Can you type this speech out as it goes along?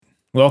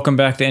Welcome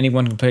back to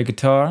Anyone Can Play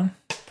Guitar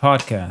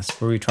podcast,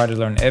 where we try to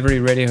learn every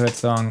Radiohead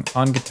song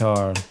on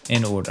guitar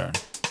in order.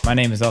 My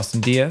name is Austin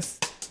Diaz.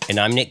 And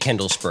I'm Nick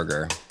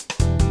Kendallsberger.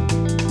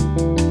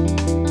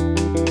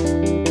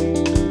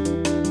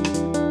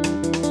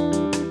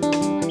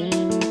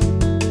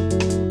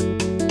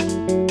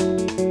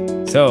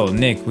 So,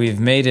 Nick,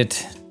 we've made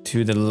it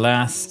to the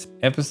last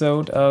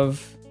episode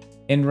of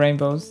In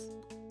Rainbows.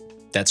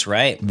 That's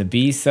right. The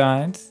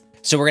B-sides.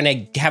 So we're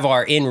going to have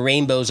our In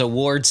Rainbows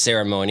Awards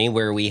ceremony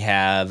where we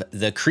have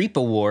the Creep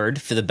Award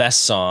for the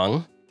best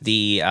song,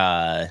 the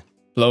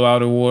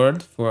Blowout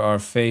Award for our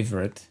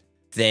favorite.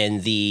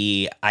 Then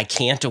the I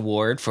Can't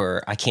Award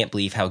for I Can't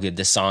Believe How Good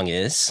This Song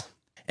Is.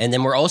 And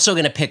then we're also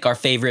going to pick our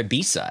favorite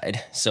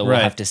B-side. So we'll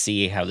have to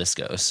see how this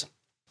goes.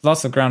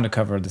 Lots of ground to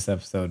cover this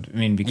episode. I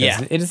mean,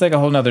 because it is like a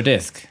whole nother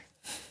disc.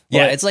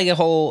 Yeah, it's like a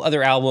whole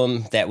other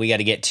album that we got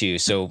to get to,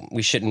 so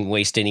we shouldn't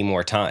waste any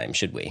more time,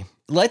 should we?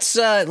 Let's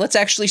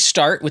actually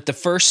start with the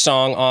first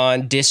song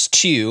on disc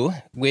 2,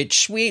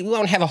 which we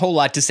won't have a whole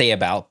lot to say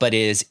about, but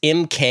is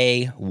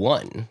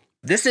MK1.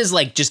 This is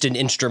like just an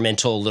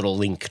instrumental little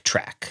link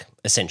track,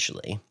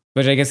 essentially.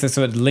 Which I guess is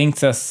what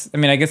links us. I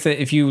mean, I guess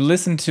that if you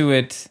listen to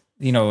it,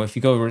 you know, if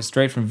you go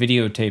straight from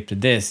videotape to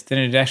this, then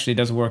it actually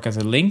does work as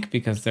a link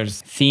because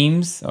there's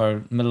themes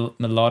or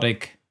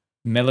melodic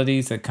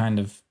melodies that kind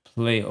of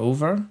play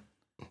over.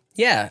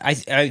 Yeah,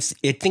 I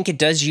think it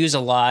does use a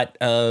lot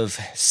of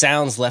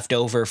sounds left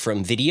over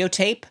from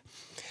videotape.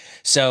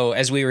 So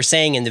as we were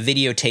saying in the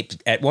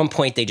videotape, at one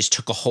point they just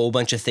took a whole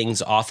bunch of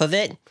things off of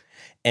it.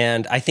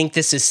 And I think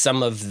this is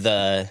some of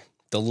the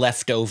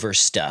leftover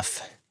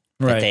stuff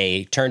that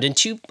they turned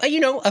into,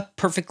 a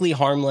perfectly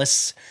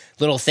harmless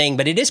little thing.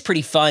 But it is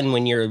pretty fun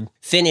when you're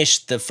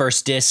finished the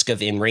first disc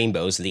of In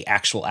Rainbows, the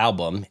actual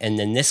album, and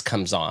then this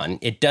comes on.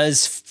 It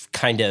does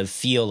kind of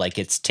feel like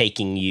it's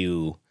taking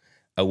you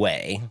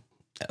away.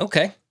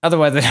 Okay.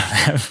 Otherwise, they don't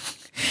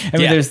have.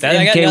 There's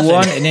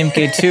MK1 and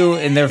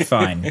MK2, and they're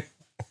fine.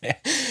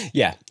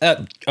 Yeah.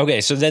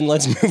 Okay, so then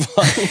let's move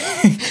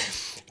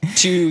on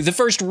to the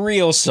first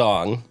real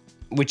song,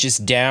 which is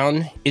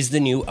Down is the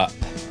New Up.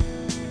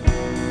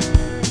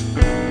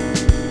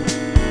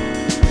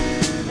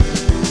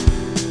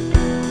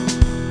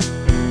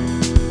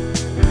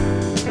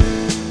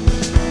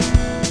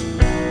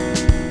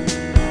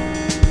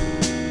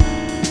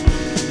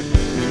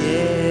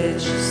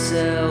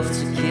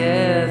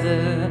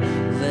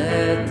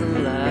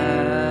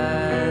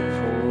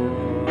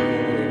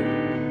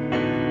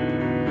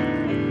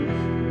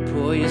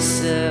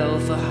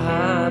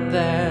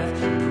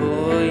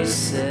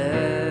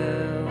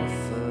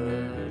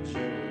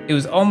 It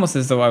was almost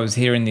as though I was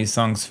hearing these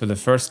songs for the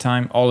first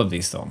time, all of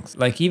these songs.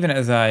 Like, even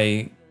as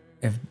I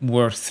have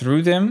worked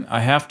through them,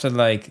 I have to,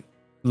 like,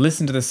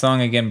 listen to the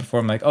song again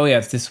before I'm like, oh, yeah,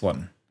 it's this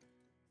one.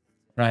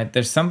 Right?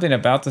 There's something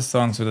about the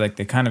songs where, like,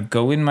 they kind of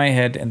go in my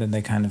head and then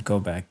they kind of go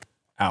back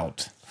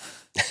out.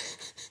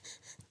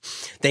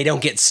 They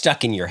don't get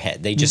stuck in your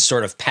head. They just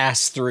sort of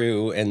pass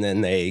through and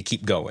then they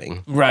keep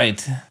going.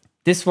 Right.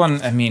 This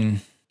one, I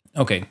mean,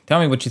 okay, tell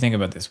me what you think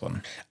about this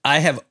one. I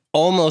have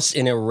almost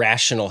an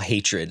irrational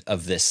hatred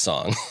of this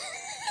song.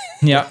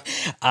 Yeah.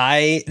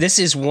 This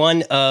is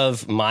one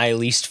of my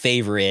least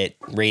favorite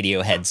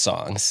Radiohead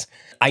songs.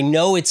 I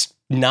know it's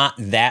not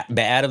that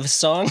bad of a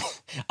song.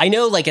 I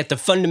know, like, at the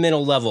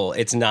fundamental level,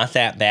 it's not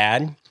that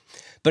bad.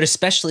 But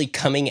especially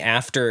coming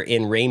after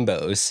In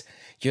Rainbows,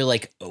 you're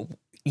like,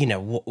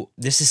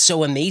 this is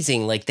so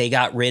amazing. Like, they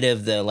got rid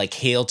of the, like,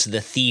 Hail to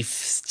the Thief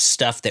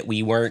stuff that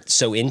we weren't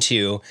so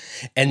into.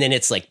 And then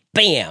it's like,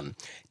 bam,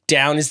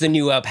 Down is the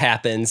New Up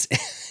happens.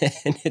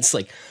 And it's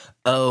like,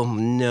 oh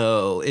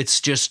no, it's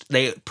just,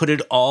 they put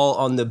it all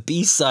on the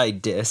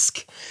B-side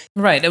disc.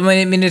 Right. I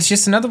mean, it's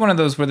just another one of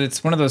those where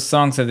it's one of those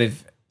songs that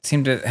they've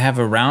seemed to have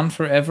around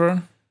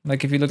forever.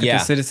 Like, if you look at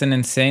the Citizen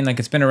Insane, like,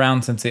 it's been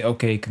around since the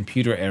OK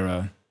Computer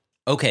era.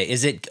 Okay,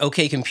 is it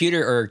OK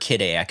Computer or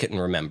Kid A? I couldn't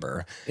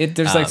remember.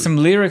 There's like some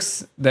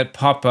lyrics that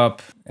pop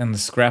up in the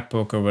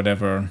scrapbook or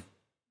whatever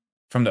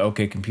from the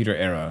OK Computer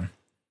era.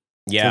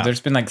 Yeah. So there's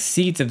been like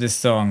seeds of this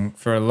song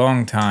for a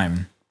long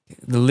time.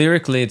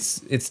 Lyrically,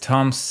 it's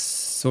Tom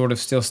sort of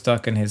still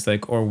stuck in his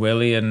like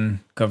Orwellian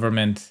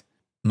government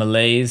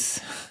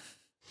malaise.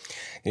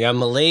 Yeah,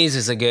 malaise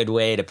is a good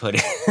way to put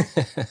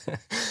it.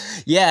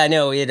 Yeah,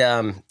 no, it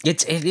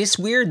is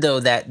weird though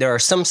that there are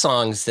some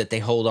songs that they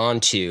hold on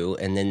to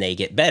and then they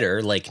get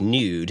better, like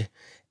Nude,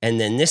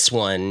 and then this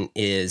one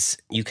is,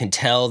 you can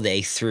tell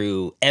they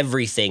threw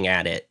everything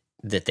at it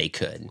that they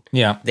could.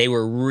 Yeah, they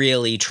were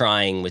really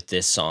trying with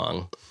this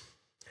song,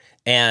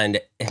 and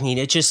I mean,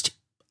 I just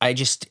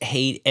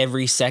hate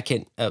every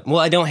second. Well,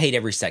 I don't hate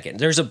every second.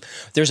 There's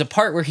a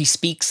part where he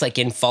speaks like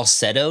in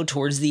falsetto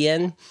towards the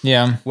end.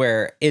 Yeah,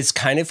 where it's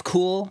kind of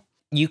cool.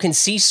 You can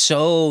see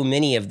so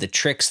many of the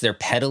tricks they're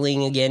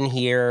peddling again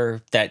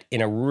here that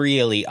in a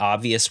really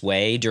obvious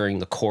way during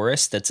the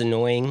chorus that's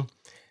annoying.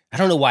 I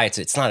don't know why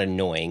it's not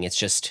annoying. It's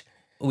just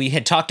We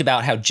had talked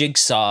about how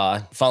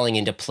Jigsaw falling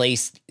into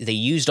place, they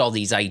used all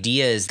these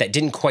ideas that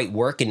didn't quite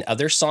work in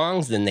other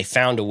songs, then they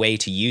found a way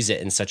to use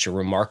it in such a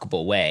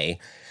remarkable way.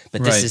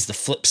 But this Right. is the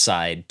flip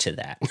side to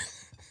that.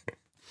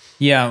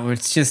 Yeah,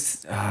 it's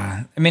just,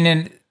 I mean,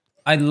 and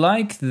I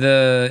like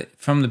the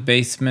From the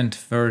Basement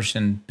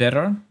version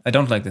better. I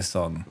don't like this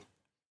song,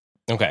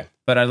 Okay.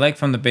 but I like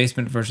From the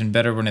Basement version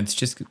better when it's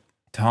just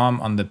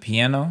Tom on the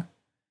piano.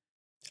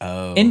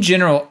 Oh. In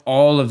general,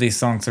 all of these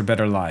songs are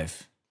better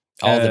live.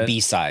 All the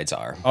B-sides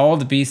are. All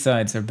the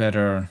B-sides are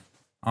better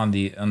on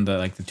the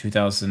like the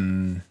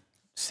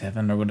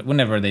 2007 or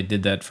whenever they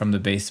did that From the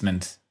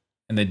Basement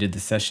and they did the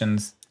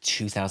sessions.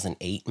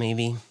 2008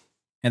 maybe.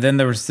 And then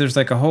there's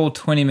like a whole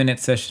 20-minute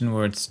session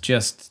where it's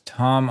just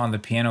Tom on the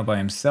piano by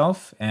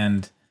himself,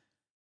 and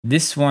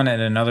this one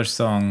and another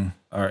song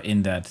are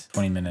in that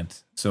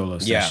 20-minute solo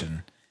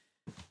session.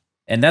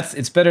 And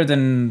it's better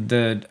than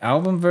the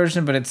album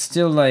version, but it's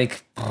still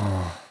like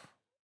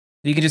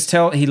you can just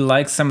tell he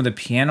likes some of the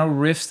piano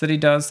riffs that he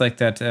does, like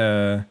that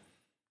the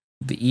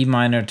E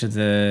minor to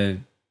the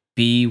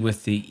B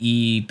with the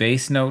E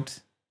bass note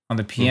on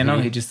the piano.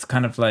 Mm-hmm. He just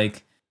kind of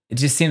like, it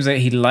just seems like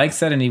he likes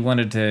that and he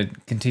wanted to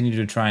continue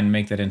to try and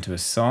make that into a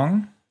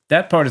song.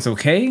 That part is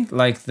okay.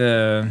 Like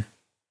did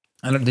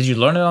you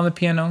learn it on the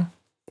piano?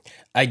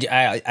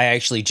 I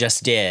actually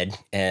just did,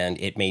 and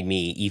it made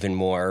me even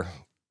more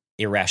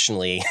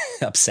irrationally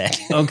upset.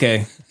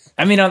 Okay.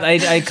 I mean,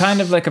 I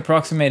kind of like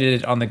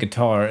approximated it on the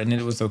guitar and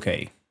it was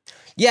okay.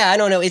 Yeah, I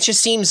don't know. It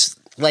just seems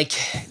like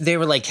they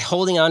were like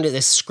holding on to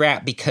this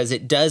scrap because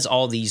it does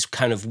all these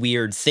kind of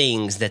weird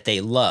things that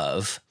they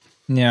love.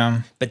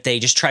 Yeah. But they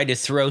just tried to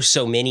throw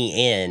so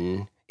many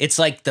in. It's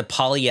like the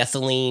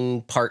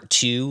polyethylene part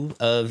 2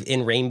 of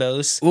In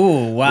Rainbows.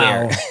 Ooh,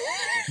 wow.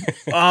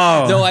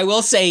 Oh. Though I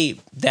will say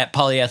that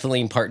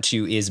polyethylene part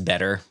 2 is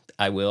better.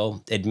 I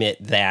will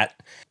admit that.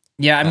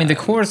 Yeah, I mean, the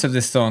chorus of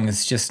this song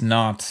is just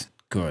not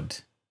good.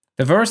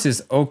 The verse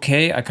is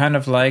okay. I kind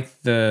of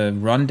like the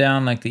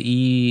rundown, like the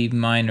E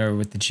minor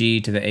with the G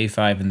to the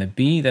A5 and the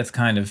B. That's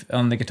kind of,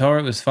 on the guitar,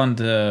 it was fun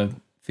to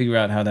figure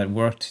out how that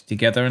worked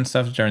together and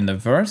stuff during the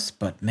verse.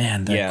 But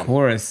man, that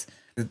chorus,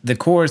 the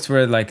chorus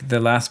where like the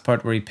last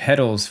part where he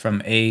pedals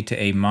from A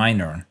to A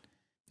minor,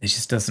 it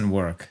just doesn't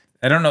work.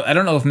 I don't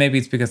know if maybe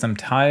it's because I'm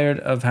tired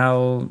of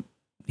how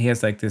he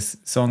has like this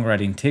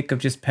songwriting tick of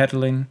just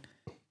pedaling.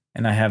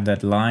 And I have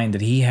that line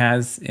that he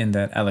has in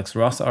that Alex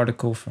Ross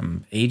article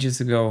from ages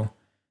ago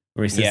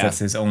where he says that's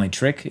his only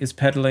trick is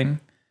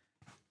pedaling.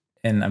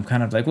 And I'm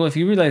kind of like, well, if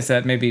you realize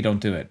that, maybe you don't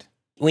do it.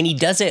 When he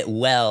does it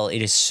well,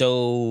 it is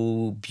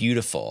so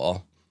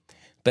beautiful.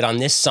 But on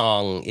this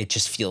song, it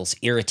just feels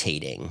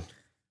irritating.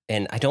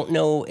 And I don't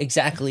know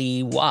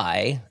exactly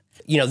why.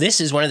 You know,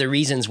 this is one of the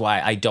reasons why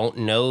I don't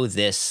know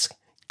this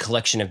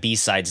collection of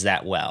B-sides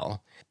that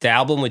well. The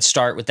album would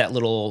start with that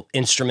little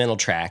instrumental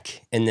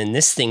track, and then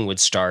this thing would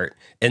start,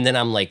 and then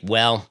I'm like,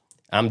 well,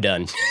 I'm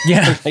done.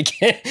 Yeah.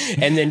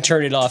 And then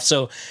turn it off.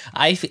 So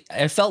I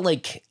felt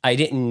like I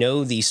didn't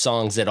know these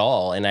songs at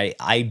all, and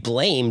I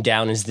blame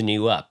Down Is the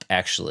New Up,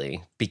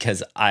 actually,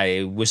 because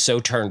I was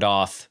so turned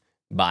off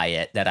by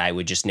it that I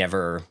would just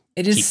never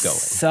keep going. It is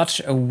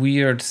such a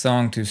weird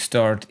song to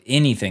start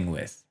anything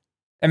with.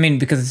 I mean,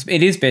 because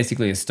it is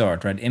basically a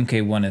start, right?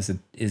 MK1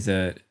 is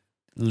a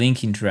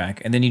linking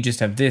track, and then you just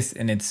have this,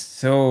 and it's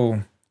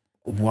so,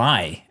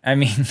 why? I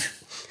mean,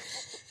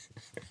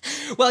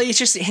 well, it's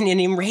just,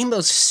 and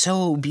Rainbow's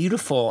so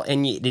beautiful,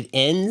 and it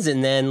ends,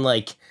 and then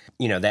like,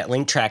 you know, that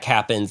link track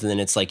happens, and then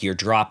it's like you're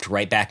dropped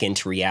right back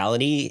into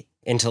reality,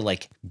 into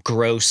like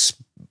gross,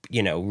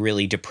 you know,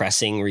 really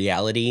depressing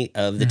reality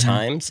of the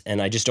times,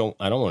 and I don't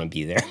want to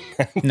be there.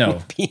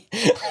 No.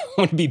 I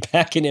want to be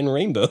back in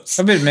Rainbows.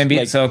 But maybe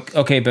like, so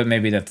okay, but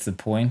maybe that's the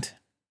point.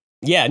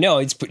 Yeah, no,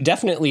 it's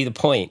definitely the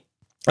point.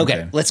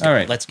 Okay, let's go. All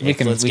right. Let's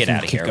get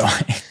out of here.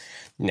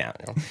 No.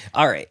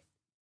 All right.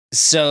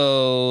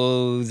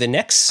 So the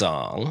next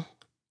song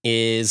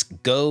is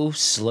Go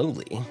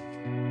Slowly.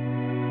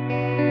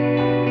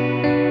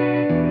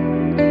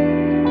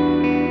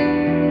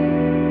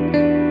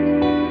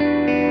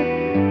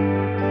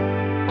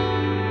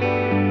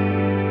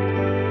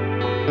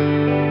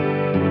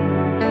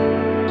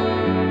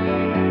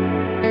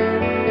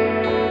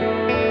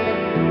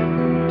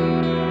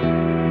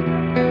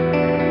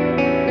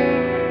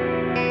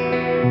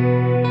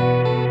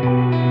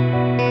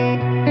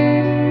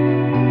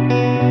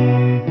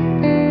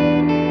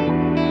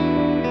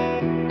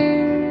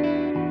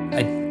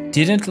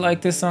 Didn't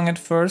like this song at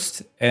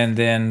first, and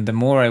then the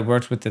more I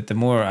worked with it, the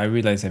more I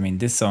realized, I mean,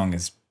 this song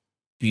is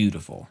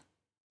beautiful.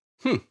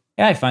 Yeah,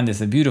 I find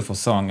this a beautiful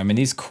song. I mean,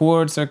 these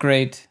chords are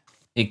great.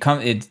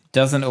 It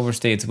doesn't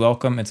overstay its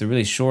welcome. It's a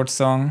really short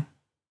song,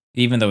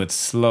 even though it's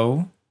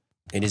slow.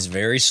 It is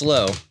very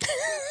slow.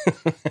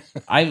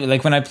 I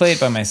like when I play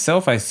it by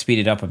myself, I speed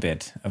it up a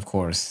bit, of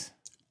course.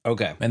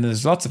 Okay. And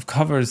there's lots of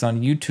covers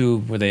on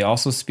YouTube where they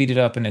also speed it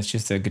up, and it's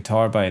just a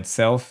guitar by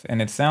itself,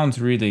 and it sounds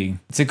really,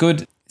 it's a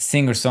good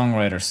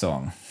singer-songwriter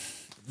song.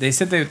 They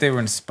said they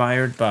were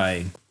inspired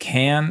by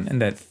Can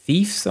and that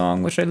Thief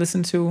song, which I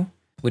listened to.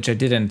 which I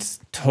didn't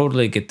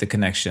totally get the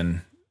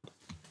connection.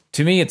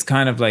 To me, it's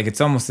kind of like,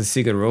 it's almost a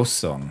Sigur Rós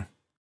song.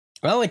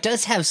 Oh, it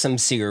does have some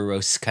Sigur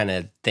Rós kind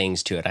of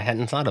things to it. I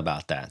hadn't thought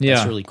about that. Yeah.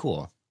 That's really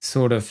cool.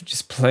 Sort of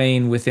just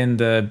playing within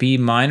the B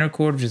minor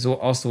chord, which is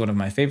also one of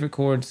my favorite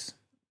chords.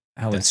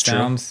 How That's it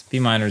sounds. true. B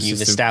minor is You've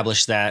just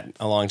established that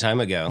a long time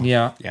ago.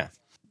 Yeah. Yeah.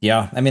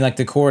 Yeah. I mean, like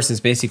the chorus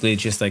is basically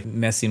just like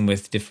messing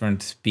with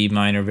different B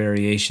minor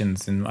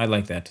variations, and I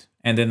like that.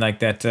 And then like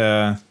that,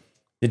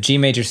 the G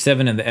major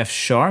 7 and the F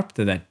sharp,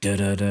 that da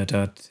da da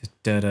da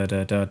da da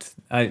da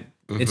da.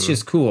 It's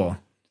just cool.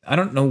 I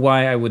don't know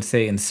why I would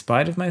say in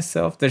spite of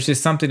myself. There's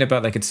just something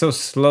about like it's so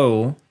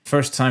slow.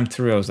 First time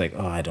through, I was like,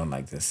 oh, I don't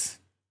like this.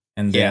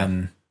 And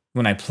then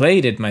when I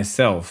played it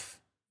myself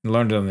and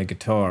learned it on the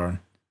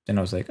guitar, then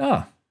I was like,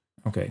 oh,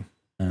 okay.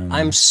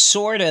 I'm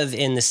sort of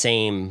in the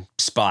same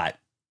spot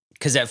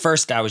because at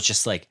first I was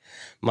just like,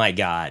 my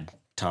God,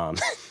 Tom,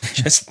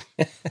 just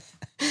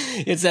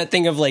it's that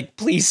thing of like,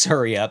 please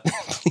hurry up.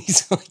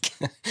 Please. Like,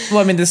 well,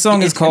 I mean, the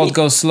song is called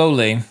Go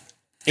Slowly.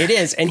 It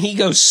is. And he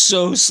goes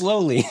so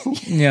slowly.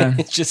 Yeah.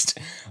 It's just,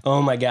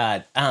 oh my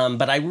God.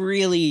 But I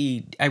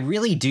really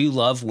do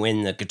love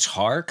when the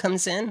guitar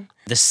comes in.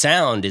 The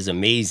sound is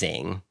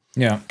amazing.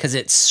 Yeah. Because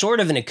it's sort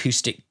of an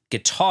acoustic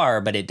guitar,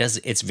 but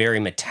it's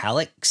very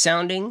metallic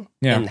sounding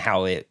in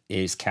how it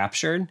is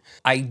captured.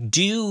 I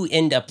do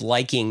end up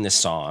liking the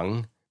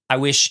song. I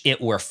wish it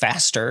were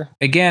faster.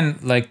 Again,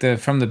 like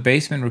from the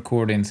Basement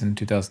recordings in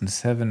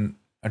 2007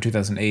 or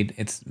 2008,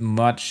 it's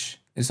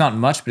not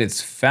much, but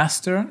it's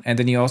faster. And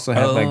then you also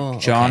have like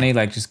Johnny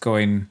like just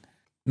going,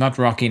 not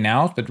rocking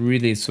out, but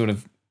really sort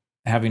of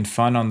having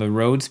fun on the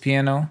Rhodes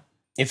piano.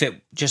 If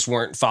it just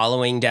weren't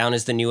following Down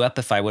Is the New Up,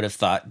 if I would have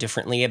thought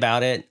differently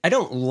about it. I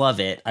don't love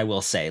it, I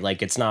will say.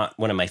 Like, it's not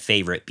one of my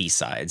favorite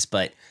B-sides,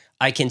 but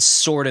I can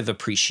sort of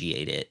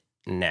appreciate it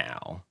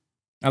now.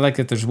 I like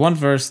that there's one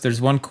verse, there's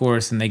one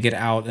chorus, and they get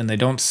out and they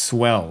don't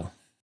swell.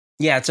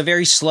 Yeah, it's a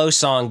very slow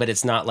song, but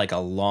it's not like a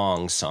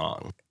long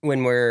song.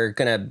 When we're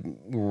going to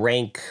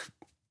rank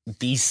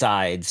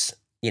B-sides,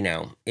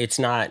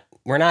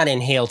 we're not in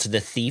Hail to the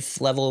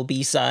Thief level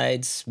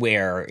B-sides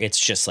where it's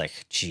just like,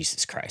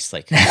 Jesus Christ,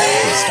 like,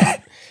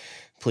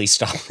 please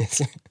stop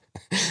this.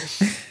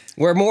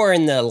 We're more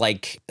in the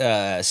like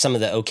some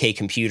of the OK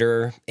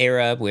Computer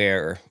era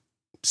where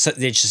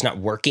it's just not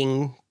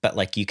working, but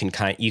like you can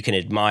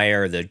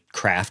admire the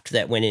craft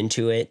that went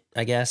into it,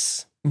 I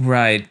guess.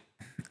 Right.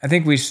 I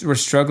think we're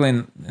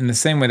struggling in the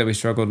same way that we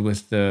struggled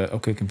with the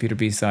OK Computer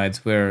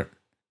B-sides, where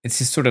it's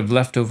just sort of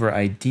leftover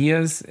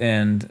ideas,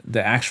 and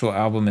the actual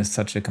album is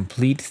such a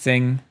complete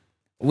thing,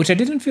 which I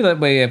didn't feel that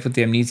way with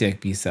the Amnesiac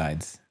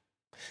B-sides.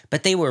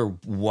 But they were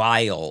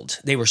wild.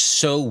 They were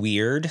so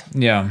weird.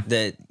 Yeah.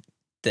 The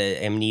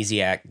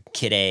Amnesiac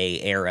Kid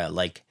A era,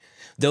 like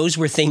those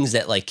were things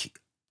that like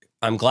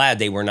I'm glad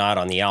they were not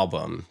on the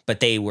album, but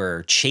they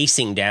were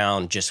chasing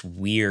down just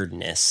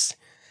weirdness,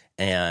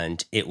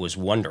 and it was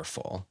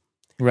wonderful.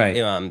 Right.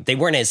 They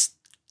weren't as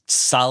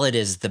solid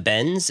as the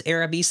Benz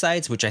era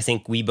B-sides, which I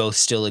think we both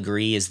still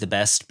agree is the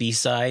best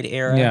B-side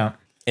era. Yeah.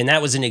 And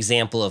that was an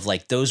example of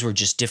like, those were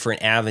just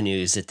different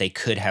avenues that they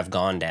could have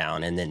gone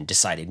down and then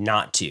decided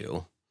not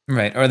to.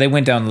 Right. Or they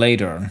went down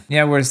later.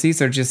 Yeah. Whereas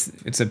these are just,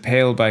 it's a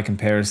pale by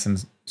comparison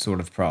sort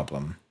of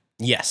problem.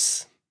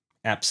 Yes,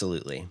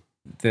 absolutely.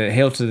 The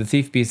Hail to the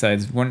Thief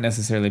B-sides weren't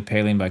necessarily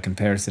paling by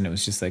comparison. It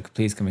was just like,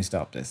 please, can we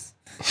stop this?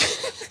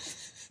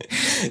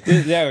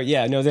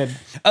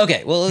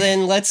 Okay, well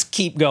then let's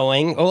keep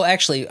going. Oh,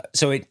 actually,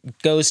 so it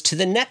goes to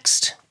the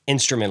next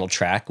instrumental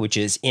track, which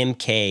is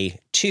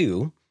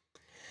MK2,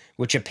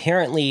 which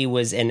apparently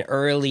was an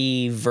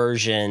early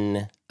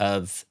version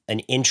of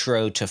an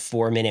intro to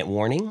 4 Minute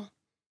Warning.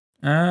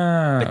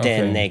 But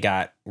then they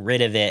got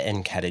rid of it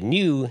and had a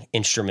new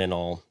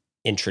instrumental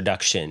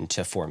introduction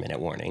to 4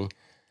 Minute Warning.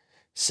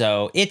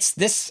 So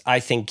this, I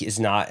think, is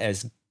not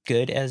as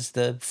good as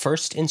the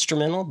first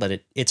instrumental,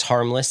 but it's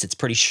harmless. It's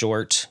pretty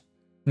short.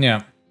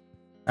 Yeah.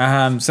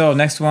 So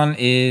next one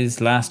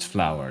is Last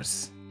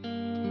Flowers.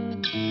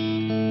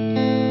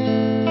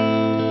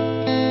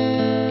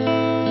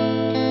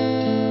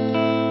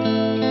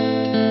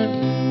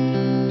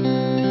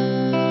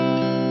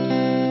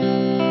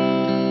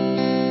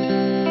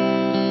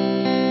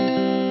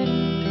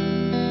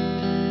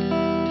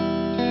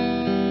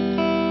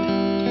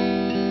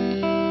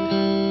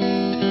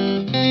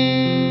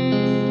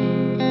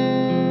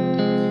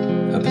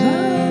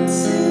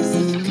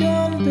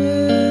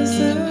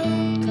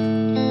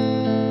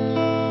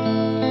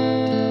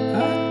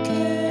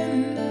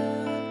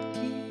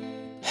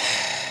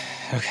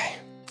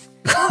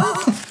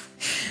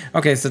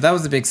 Okay, so that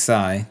was a big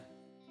sigh.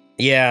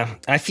 Yeah,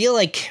 I feel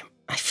like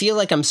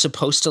I'm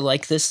supposed to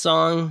like this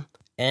song,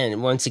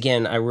 and once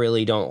again, I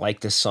really don't like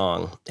this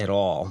song at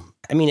all.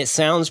 I mean, it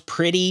sounds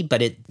pretty,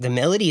 but the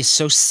melody is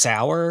so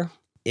sour.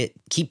 It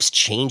keeps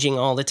changing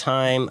all the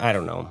time. I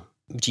don't know.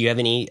 Do you have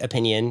any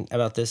opinion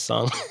about this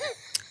song?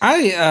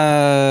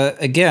 I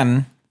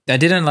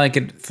didn't like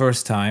it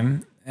first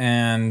time,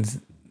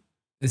 and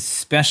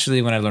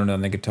especially when I learned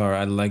on the guitar,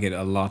 I like it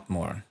a lot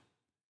more.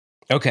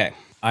 Okay.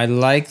 I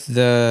like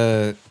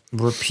the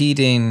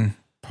repeating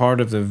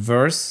part of the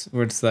verse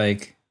where it's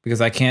like,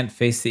 because I can't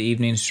face the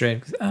evening straight.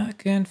 Because I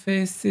can't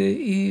face the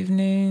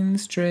evening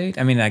straight.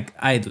 I mean, like,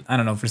 I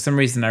don't know. For some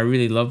reason, I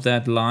really love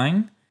that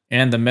line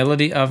and the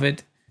melody of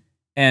it.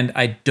 And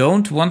I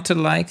don't want to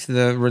like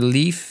the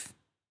relief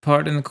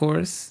part in the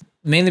chorus,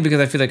 mainly because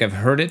I feel like I've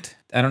heard it.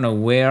 I don't know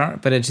where,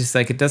 but it's just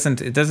like it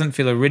doesn't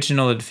feel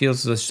original. It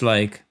feels just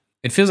like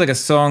a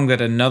song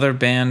that another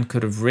band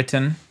could have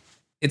written.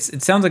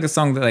 It sounds like a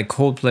song that like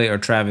Coldplay or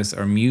Travis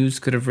or Muse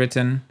could have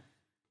written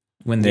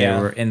when they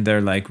were in their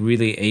like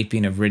really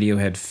aping of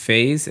Radiohead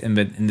phase, and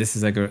this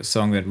is like a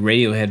song that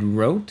Radiohead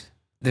wrote.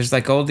 There's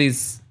like all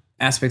these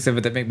aspects of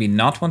it that make me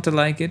not want to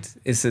like it.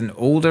 It's an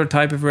older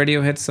type of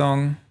Radiohead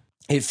song.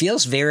 It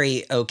feels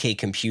very OK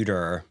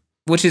Computer.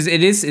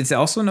 It's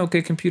also an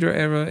OK Computer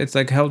era. It's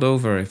like held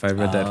over, if I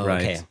read that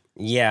right. Okay.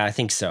 Yeah, I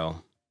think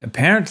so.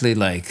 Apparently,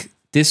 like,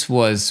 this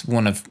was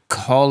one of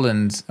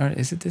Colin's, or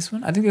is it this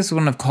one? I think this is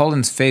one of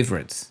Colin's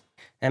favorites.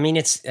 I mean,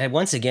 it's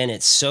once again,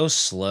 it's so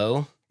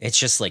slow. It's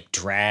just like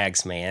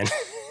drags, man.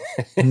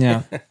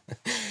 Yeah.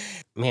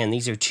 Man,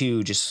 these are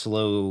two just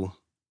slow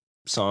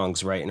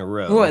songs right in a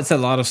row. Well, it's a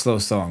lot of slow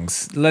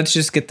songs. Let's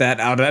just get that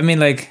out. I mean,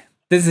 like,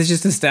 this is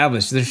just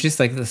established. There's just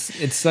like this,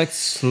 it's like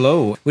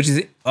slow, which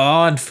is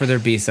odd for their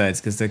B-sides,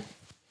 because like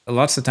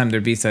lots of the time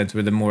their B-sides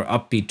were the more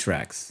upbeat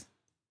tracks.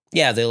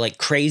 Yeah, they're like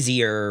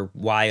crazier,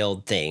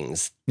 wild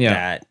things. Yeah.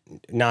 That,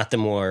 not the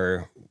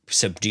more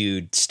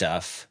subdued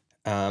stuff.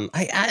 I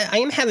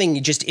am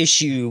having just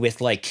issue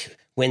with like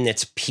when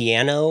it's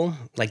piano,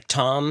 like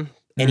Tom,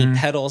 any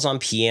pedals on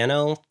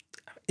piano.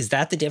 Is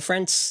that the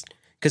difference?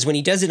 Because when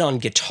he does it on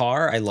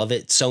guitar, I love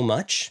it so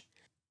much.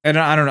 I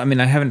don't know. I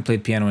mean, I haven't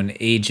played piano in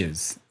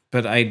ages,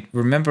 but I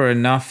remember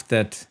enough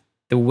that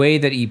the way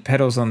that he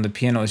pedals on the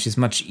piano is just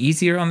much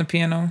easier on the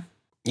piano.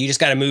 You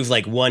just got to move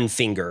like one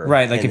finger.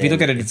 Right. Like if you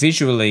look at it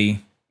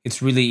visually,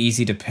 it's really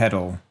easy to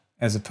pedal,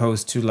 as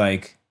opposed to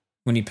like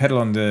when you pedal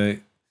on the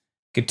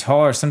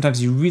guitar,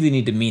 sometimes you really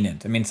need to mean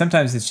it. I mean,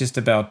 sometimes it's just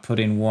about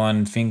putting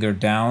one finger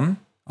down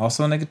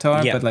also on the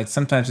guitar, but like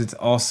sometimes it's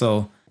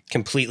also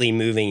completely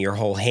moving your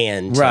whole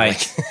hand.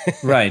 Right.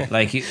 Right.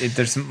 Like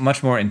there's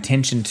much more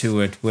intention to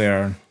it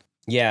where.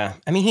 Yeah.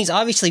 I mean, he's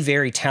obviously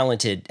very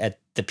talented at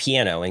the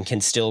piano and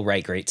can still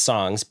write great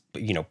songs,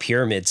 you know,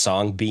 Pyramid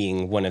Song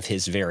being one of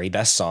his very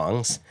best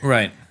songs.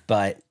 Right.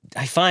 But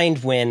I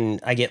find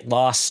when I get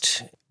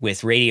lost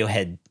with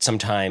Radiohead,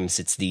 sometimes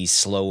it's these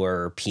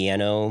slower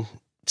piano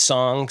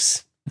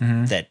songs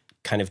that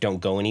kind of don't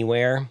go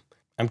anywhere.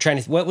 I'm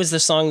trying to, what was the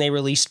song they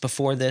released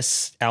before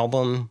this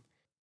album?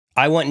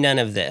 I Want None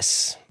of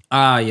This.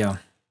 Ah, yeah.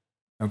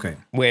 Okay.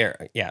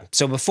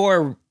 So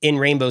before In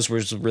Rainbows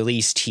was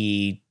released,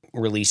 he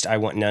released I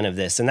Want None of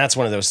This. And that's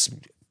one of those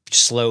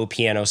slow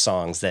piano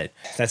songs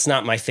that's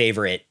not my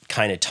favorite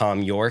kind of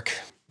Tom York.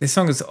 This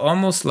song is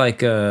almost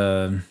like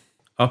a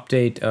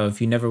update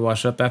of You Never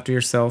Wash Up After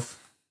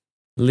Yourself.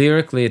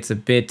 Lyrically, it's a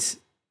bit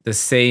the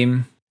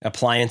same.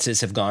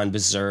 Appliances have gone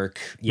berserk.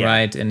 Yeah.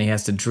 Right, and he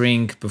has to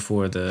drink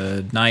before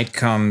the night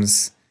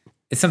comes.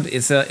 It's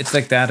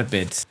like that a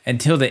bit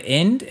until the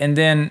end, and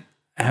then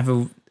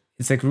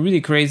it's like a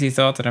really crazy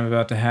thought that I'm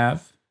about to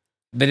have.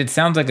 But it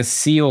sounds like a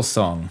Seal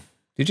song.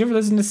 Did you ever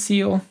listen to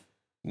Seal?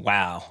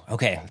 Wow.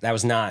 Okay, that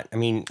was not. I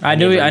mean, I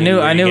knew.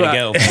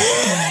 Go.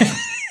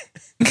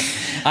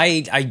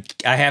 I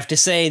have to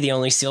say the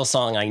only Seal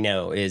song I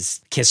know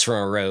is "Kiss from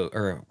a Rose,"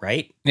 or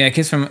right? Yeah,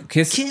 Kiss from a Rose.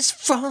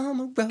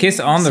 Kiss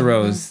on the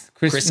Rose.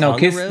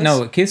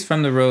 Kiss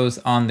from the Rose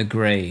on the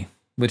Gray,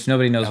 which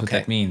nobody knows what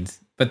that means.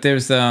 But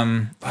there's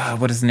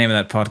what is the name of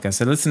that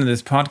podcast? I listened to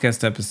this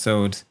podcast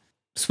episode,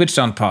 Switched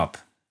on Pop,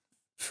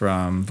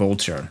 from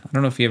Vulture. I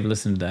don't know if you ever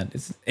listened to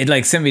that. It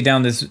like sent me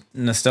down this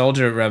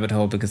nostalgia rabbit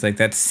hole because like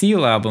that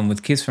Seal album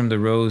with Kiss from the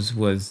Rose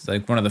was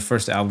like one of the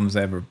first albums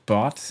I ever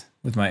bought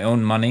with my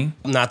own money.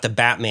 Not the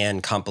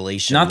Batman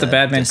compilation. Not the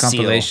Batman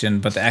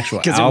compilation, but the actual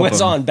album. Because it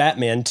was on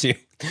Batman too.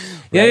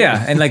 Right?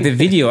 Yeah. And like the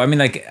video, I mean,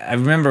 like I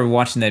remember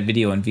watching that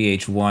video on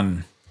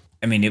VH1.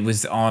 I mean, it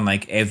was on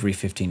like every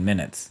 15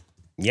 minutes.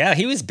 Yeah,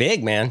 he was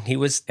big, man.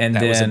 Was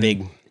a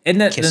big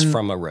Kiss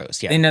from a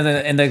Rose. Yeah.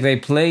 And like they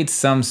played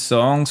some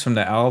songs from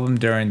the album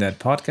during that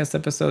podcast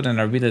episode,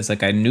 and I realized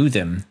like I knew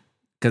them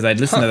because I'd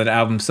listened to that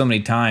album so many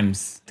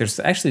times.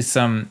 There's actually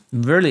some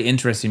really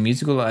interesting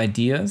musical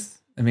ideas.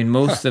 I mean,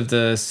 most of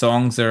the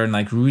songs are in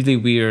like really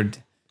weird,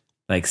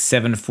 like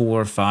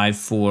 7/4,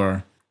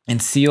 5/4.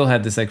 And Seal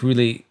had this like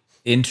really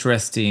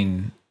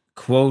interesting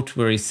quote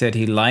where he said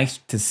he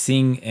liked to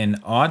sing in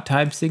odd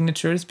type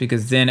signatures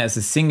because then as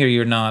a singer,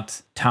 you're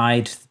not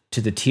tied to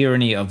the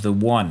tyranny of the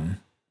one,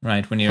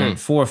 right? When you're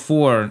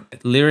 4/4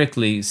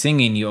 lyrically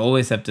singing, you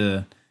always have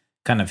to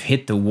kind of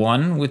hit the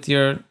one with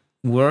your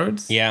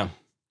words. Yeah.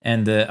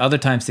 And the other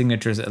time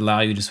signatures allow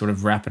you to sort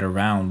of wrap it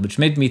around, which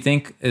made me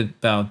think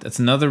about, that's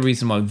another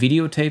reason why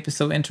videotape is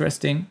so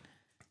interesting.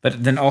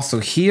 But then also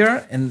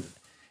here, and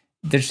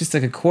there's just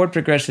like a chord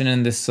progression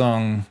in this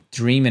song,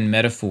 Dream in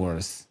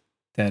Metaphors,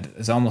 that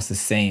is almost the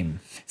same.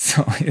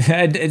 So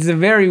it's a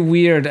very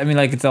weird. I mean,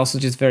 like it's also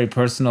just very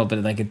personal, but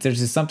like there's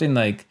just something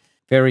like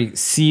very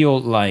Seal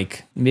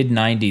like mid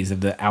 '90s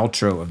of the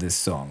outro of this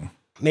song.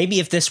 Maybe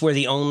if this were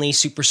the only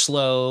super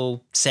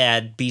slow,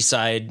 sad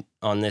B-side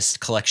on this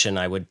collection,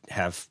 I would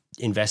have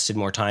invested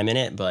more time in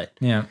it. But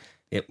yeah,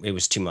 it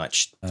was too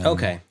much.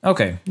 Okay.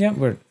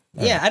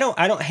 Yeah, I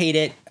don't hate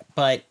it,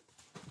 but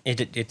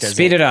it doesn't.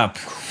 Speed it up.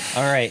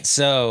 All right,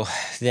 so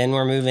then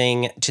we're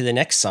moving to the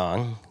next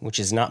song, which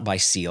is not by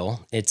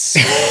Seal. It's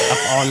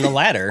Up on the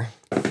Ladder.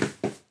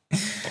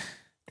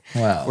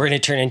 Wow. We're going to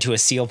turn into a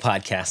Seal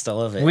podcast. I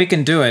love it. We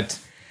can do it.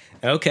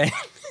 Okay.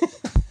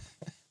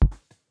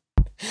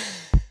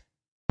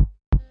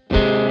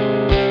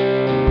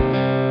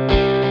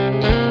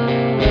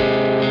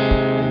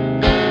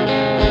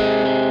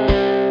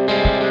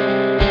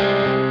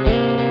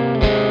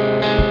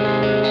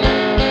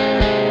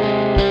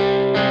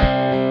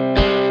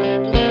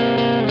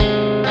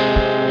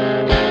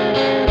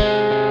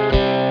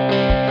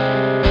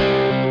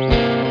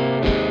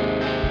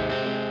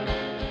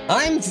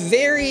 I'm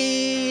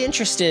very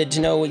interested to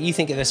know what you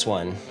think of this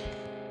one.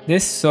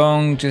 This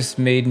song just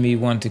made me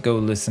want to go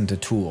listen to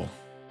Tool.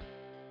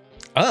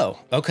 Oh,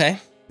 okay.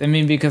 I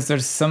mean, because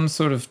there's some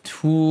sort of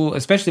Tool,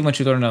 especially once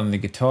you learn it on the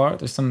guitar,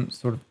 there's some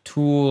sort of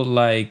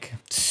Tool-like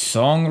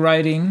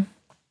songwriting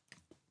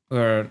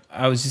where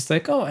I was just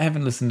like, oh, I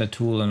haven't listened to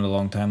Tool in a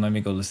long time. Let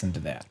me go listen to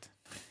that.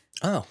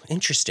 Oh,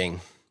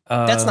 interesting.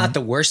 That's not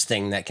the worst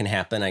thing that can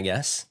happen, I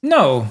guess.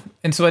 No,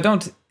 and so I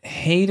don't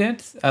hate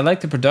it. I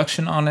like the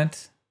production on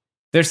it.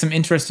 There's some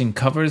interesting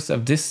covers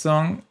of this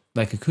song,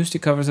 like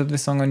acoustic covers of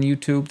this song on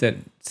YouTube that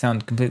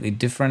sound completely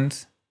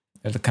different.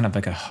 They're kind of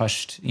like a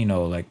hushed,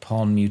 like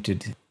palm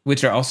muted,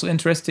 which are also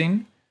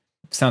interesting.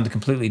 Sound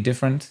completely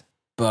different.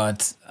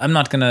 But I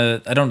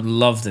don't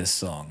love this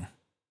song.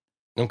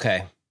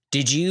 Okay.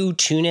 Did you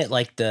tune it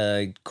like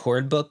the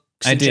chord book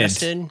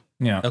suggested? I did.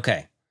 Yeah.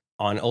 Okay.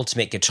 On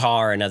Ultimate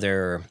Guitar and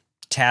other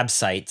tab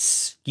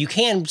sites, you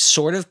can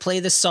sort of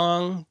play the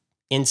song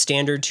in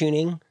standard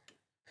tuning,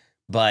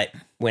 but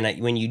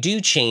when you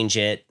do change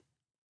it,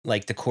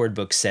 like the chord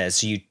book says,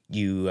 so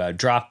you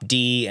drop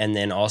D and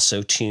then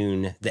also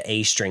tune the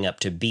A string up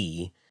to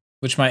B.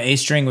 Which my A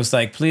string was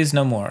like, please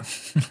no more.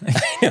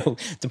 I know.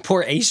 The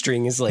poor A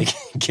string is like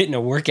getting a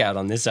workout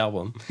on this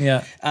album.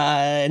 Yeah.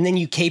 And then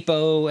you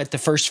capo at the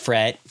first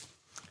fret.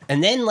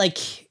 And then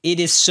like it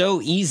is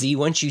so easy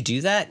once you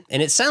do that.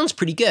 And it sounds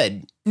pretty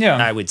good. Yeah.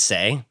 I would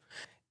say.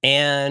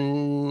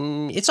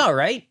 And it's all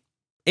right.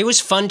 It was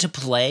fun to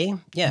play.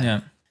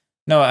 Yeah.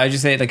 No, I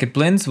just say like it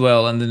blends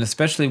well, and then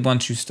especially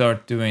once you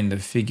start doing the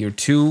figure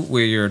 2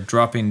 where you're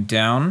dropping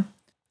down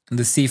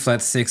the C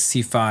flat 6,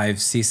 C5,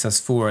 C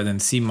sus4, and then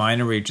C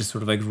minor where you're just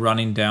sort of like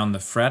running down the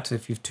fret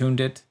if you've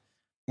tuned it.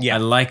 Yeah. I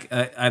like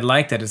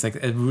that. It's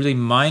like a really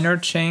minor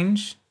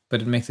change,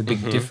 but it makes a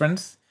big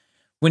difference.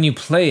 When you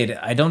play it,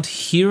 I don't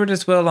hear it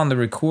as well on the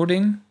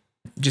recording,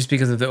 just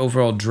because of the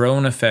overall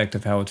drone effect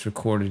of how it's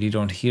recorded. You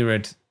don't hear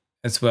it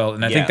as well.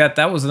 And I think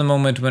that was the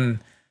moment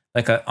when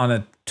like on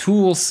a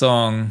Tool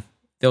song,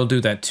 they'll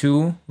do that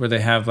too, where they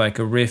have like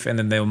a riff and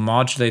then they'll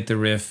modulate the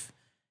riff,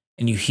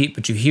 and you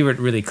hear it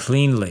really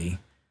cleanly,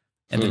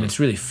 and then it's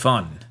really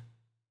fun.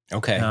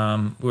 Okay.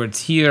 Where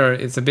it's here,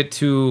 it's a bit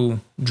too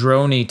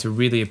drony to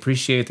really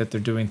appreciate that they're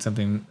doing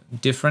something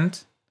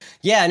different.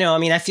 Yeah, no, I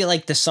mean, I feel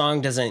like the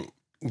song doesn't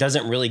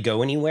really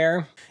go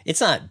anywhere. It's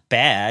not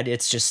bad.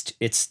 It's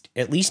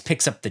at least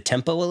picks up the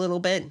tempo a little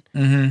bit.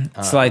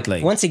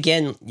 Slightly. Once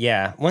again,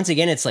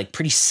 it's like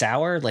pretty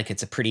sour. Like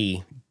it's a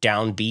pretty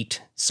downbeat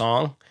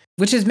song.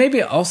 Which is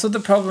maybe also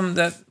the problem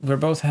that we're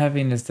both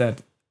having, is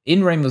that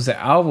In Rainbows, the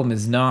album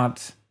is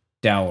not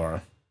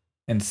dour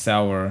and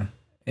sour.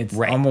 It's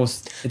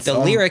almost... The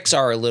lyrics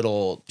are a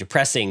little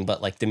depressing,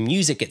 but like the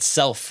music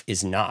itself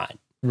is not.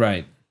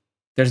 Right.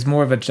 There's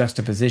more of a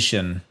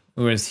juxtaposition,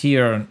 whereas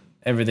here,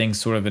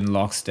 everything's sort of in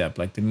lockstep.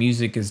 Like the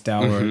music is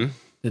dour,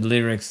 the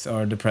lyrics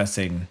are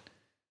depressing,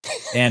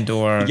 and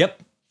or...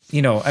 Yep.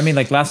 I mean,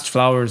 like Last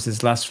Flowers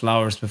is Last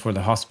Flowers before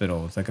the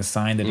hospital. It's like a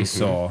sign that he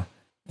saw.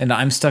 And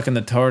I'm stuck in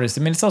the TARDIS.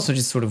 I mean, it's also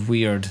just sort of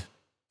weird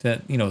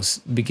that,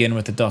 begin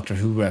with the Doctor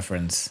Who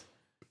reference.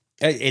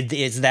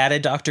 Is that a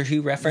Doctor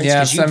Who reference?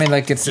 Yeah, so I mean,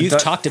 like you've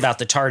talked about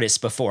the TARDIS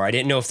before. I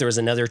didn't know if there was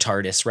another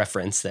TARDIS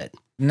reference that...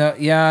 No,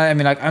 yeah, I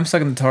mean, like I'm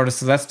stuck in the TARDIS,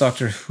 so that's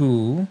Doctor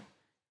Who.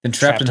 Then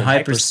Trapped in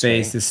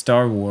Hyperspace is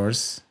Star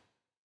Wars,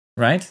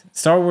 right?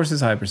 Star Wars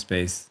is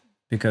hyperspace,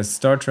 because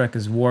Star Trek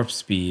is warp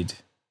speed.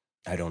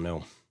 I don't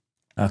know.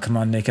 Oh, come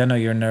on, Nick. I know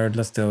you're a nerd.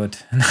 Let's do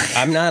it.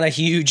 I'm not a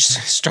huge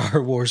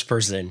Star Wars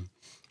person.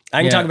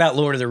 I can talk about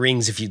Lord of the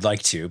Rings if you'd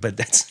like to, but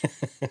that's...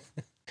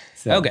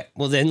 Okay,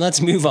 well then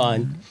let's move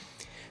on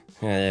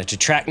to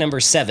track number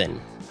 7,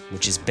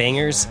 which is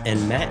Bangers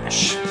and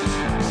Mash.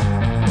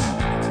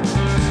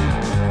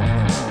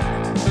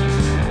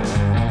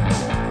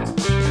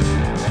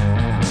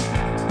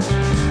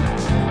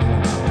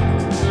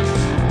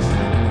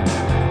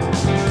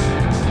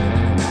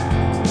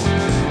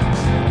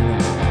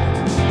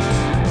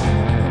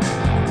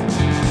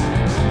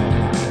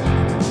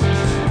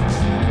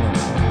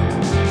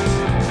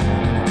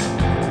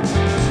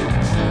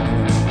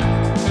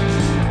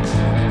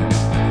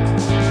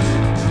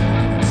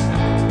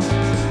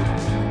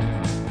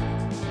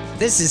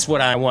 This is what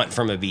I want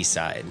from a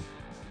B-side.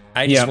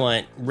 I just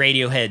want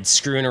Radiohead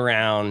screwing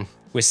around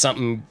with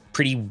something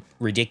pretty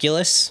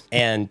ridiculous,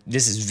 and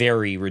this is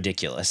very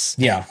ridiculous.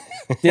 Yeah,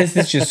 this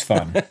is just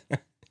fun.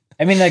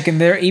 I mean, like, and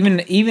they're even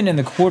in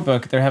the chord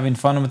book, they're having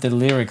fun with the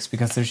lyrics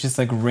because there's just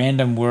like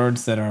random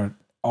words that are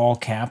all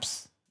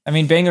caps. I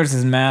mean, bangers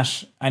is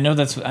mash. I know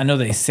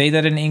they say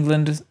that in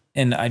England,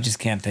 and I just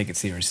can't take it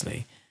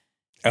seriously.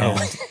 Oh,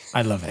 and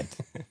I love it.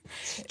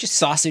 Just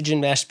sausage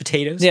and mashed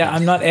potatoes. Yeah,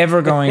 I'm not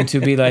ever going to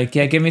be like,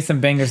 yeah, give me some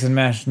bangers and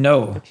mash.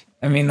 No,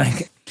 I mean,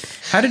 like,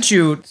 how did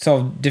you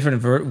solve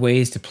different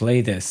ways to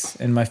play this?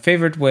 And my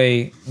favorite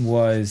way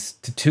was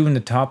to tune the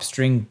top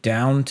string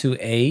down to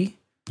A.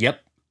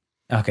 Yep.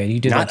 Okay, you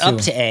did not that too. Not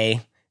up to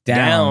A.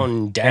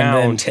 Down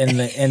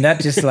and that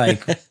just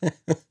like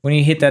when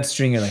you hit that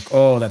string, you're like,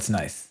 oh, that's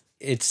nice.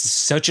 It's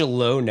such a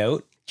low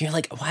note. You're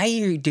like, why are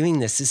you doing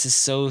this? This is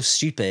so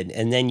stupid.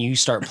 And then you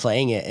start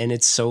playing it, and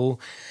it's so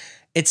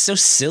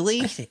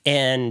silly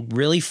and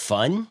really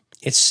fun.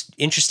 It's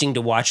interesting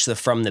to watch the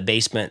From the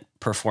Basement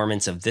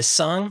performance of this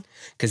song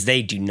because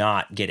they do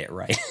not get it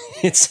right.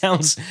 It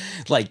sounds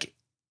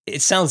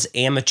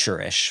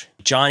amateurish.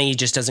 Johnny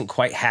just doesn't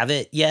quite have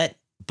it yet,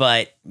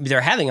 but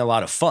they're having a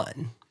lot of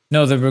fun.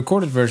 No, the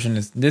recorded version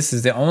I think this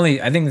is the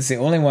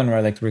only one where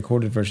I like the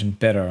recorded version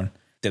better.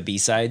 The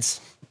B-sides.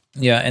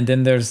 Yeah, and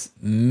then there's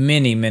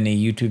many,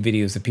 many YouTube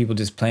videos of people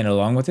just playing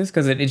along with this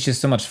because it's just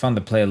so much fun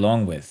to play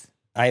along with.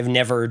 I've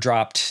never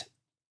dropped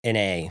an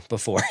A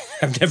before.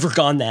 I've never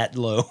gone that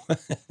low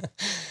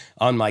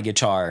on my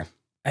guitar.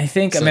 I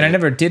mean, I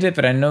never did it,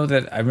 but I know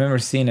that I remember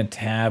seeing a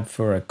tab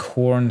for a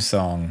Korn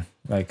song,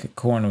 like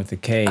Korn with a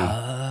K,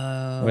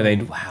 where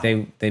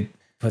they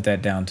put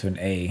that down to an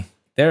A.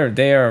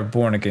 They are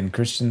born again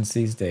Christians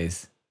these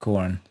days.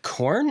 Korn.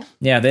 Korn?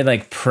 Yeah, they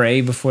like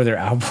pray before their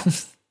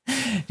albums.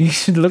 You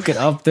should look it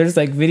up. There's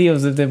like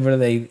videos of them where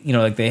they,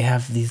 like they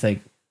have these like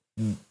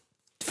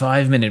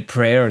 5-minute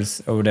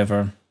prayers or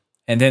whatever,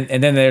 and then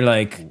they're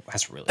like,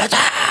 that's really,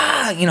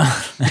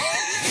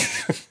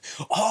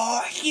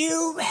 Are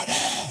you ready?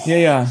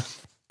 Yeah.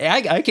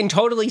 I can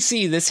totally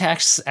see this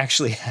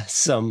actually has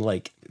some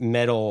like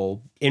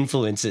metal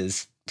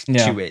influences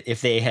to it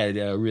if they had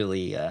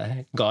really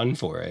gone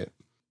for it.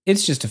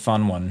 It's just a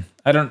fun one.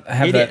 I don't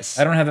have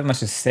that much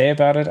to say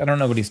about it. I don't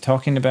know what he's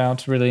talking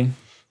about, really.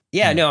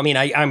 Yeah, no, I mean,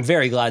 I'm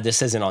very glad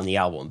this isn't on the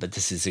album, but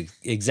this is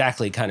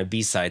exactly kind of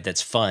B-side that's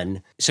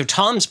fun. So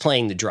Tom's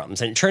playing the drums,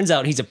 and it turns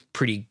out he's a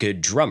pretty good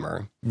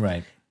drummer.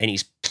 Right. And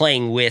he's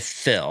playing with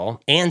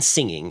Phil and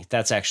singing.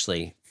 That's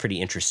actually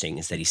pretty interesting,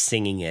 is that he's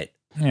singing it.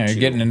 Yeah, you're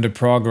getting into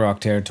prog rock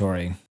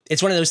territory.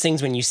 It's one of those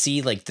things when you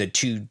see like the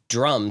two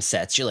drum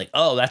sets, you're like,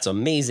 oh, that's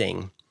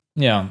amazing.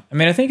 Yeah. I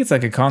mean, I think it's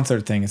like a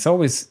concert thing.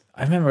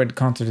 I remember at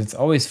concerts, it's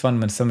always fun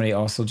when somebody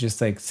also just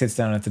like sits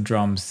down at the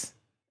drums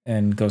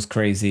and goes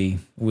crazy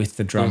with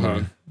the drummer.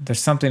 Mm-hmm.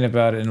 There's something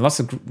about it, and lots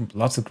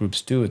of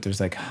groups do it. There's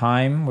like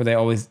Haim, where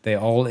they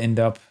all end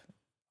up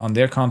on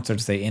their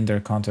concerts. They end their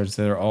concerts,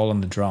 they're all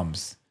on the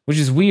drums, which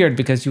is weird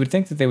because you would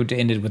think that they would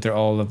end it with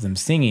all of them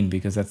singing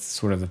because that's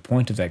sort of the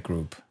point of that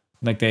group.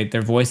 Like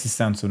their voices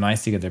sound so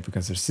nice together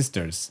because they're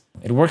sisters.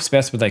 It works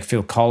best with like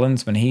Phil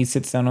Collins when he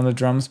sits down on the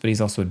drums, but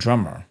he's also a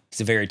drummer.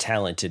 He's a very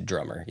talented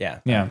drummer. Yeah.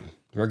 Yeah.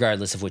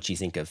 Regardless of what you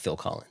think of Phil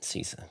Collins,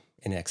 he's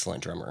an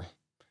excellent drummer.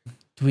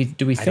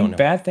 Do we think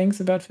bad things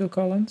about Phil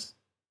Collins?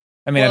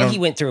 I mean, he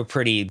went through a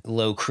pretty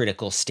low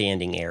critical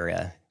standing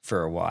era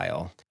for a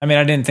while. I mean,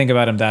 I didn't think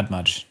about him that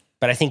much,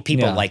 but I think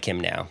people like him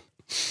now.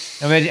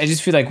 I mean, I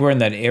just feel like we're in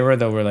that era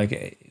though, where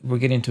like we're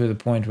getting to the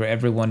point where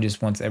everyone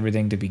just wants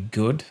everything to be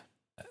good.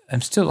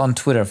 I'm still on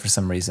Twitter for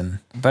some reason,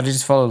 but I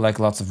just follow like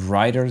lots of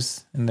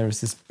writers, and there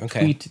was this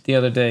tweet the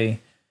other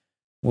day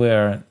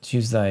where she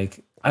was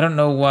like, I don't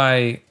know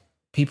why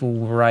people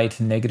write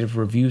negative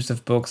reviews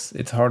of books.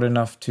 It's hard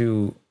enough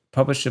to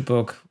publish a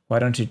book. Why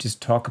don't you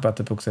just talk about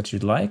the books that you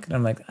like? And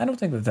I'm like, I don't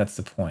think that that's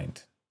the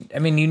point. I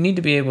mean, you need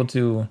to be able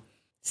to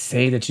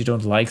say that you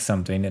don't like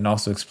something and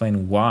also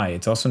explain why.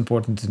 It's also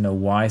important to know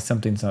why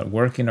something's not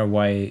working or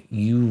why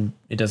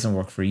it doesn't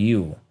work for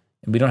you.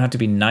 And we don't have to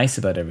be nice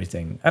about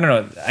everything. I don't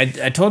know.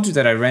 I told you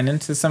that I ran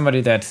into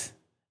somebody that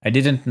I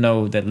didn't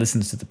know that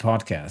listens to the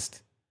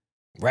podcast.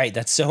 Right.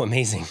 That's so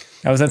amazing.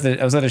 I was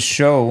at a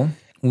show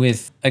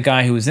with a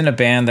guy who was in a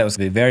band that was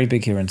very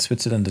big here in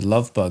Switzerland, the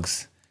Love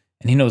Bugs.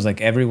 And he knows like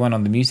everyone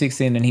on the music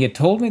scene. And he had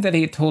told me that he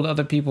had told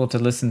other people to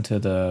listen to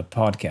the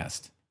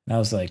podcast. And I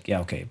was like, yeah,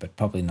 okay, but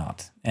probably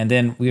not. And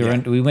then we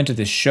went to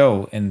this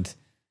show, and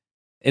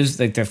it was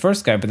like their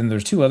first guy, but then there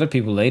were two other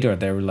people later.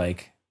 They were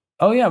like,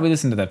 oh yeah, we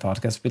listened to that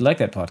podcast. We like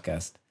that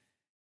podcast.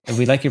 And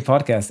we like your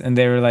podcast. And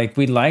they were like,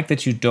 we like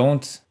that you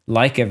don't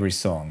like every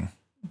song.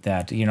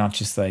 That you're not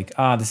just like,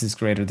 this is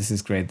great or this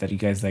is great. That you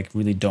guys like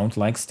really don't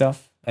like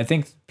stuff. I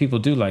think people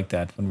do like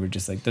that when we're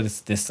just like,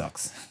 this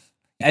sucks.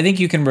 I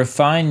think you can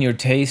refine your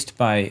taste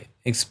by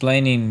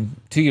explaining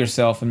to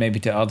yourself and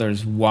maybe to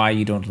others why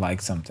you don't like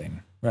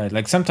something. Right?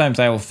 Like sometimes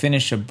I will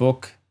finish a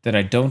book that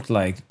I don't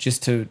like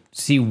just to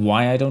see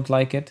why I don't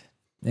like it.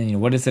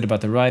 And, what is it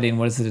about the writing?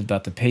 What is it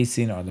about the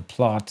pacing or the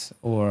plot?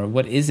 Or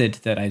what is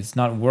it that is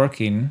not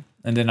working?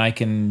 And then I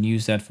can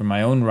use that for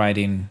my own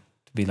writing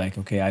to be like,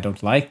 okay, I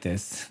don't like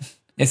this.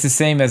 It's the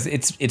same as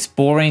it's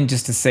boring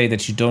just to say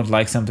that you don't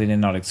like something and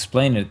not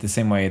explain it. The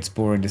same way it's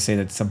boring to say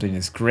that something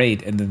is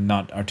great and then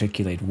not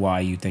articulate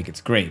why you think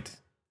it's great.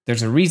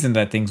 There's a reason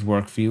that things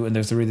work for you, and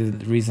there's a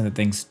reason that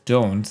things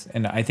don't.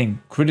 And I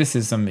think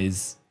criticism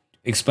is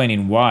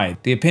explaining why.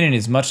 The opinion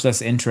is much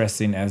less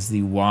interesting as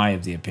the why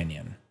of the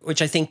opinion.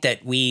 Which I think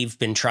that we've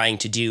been trying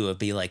to do, of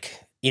be like,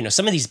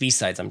 some of these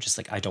B-sides, I'm just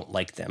like, I don't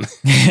like them.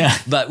 Yeah.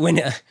 But when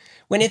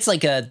it's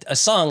like a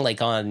song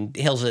like on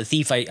Hails of the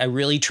Thief, I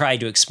really tried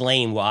to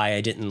explain why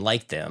I didn't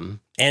like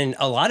them. And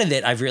a lot of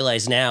it I've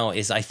realized now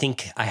is I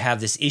think I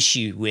have this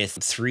issue with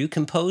through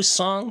composed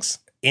songs.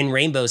 In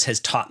Rainbows has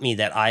taught me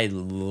that I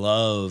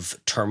love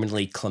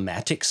terminally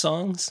climatic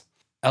songs.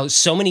 Oh,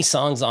 so many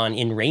songs on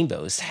In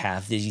Rainbows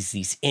have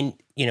these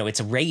it's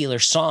a regular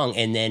song,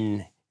 and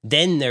then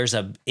there's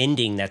a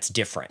ending that's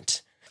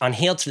different. On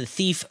Hail to the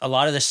Thief, a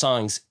lot of the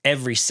songs,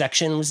 every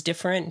section was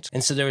different.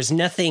 And so there was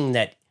nothing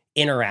that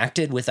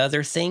interacted with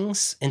other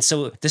things. And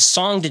so the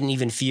song didn't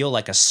even feel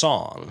like a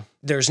song.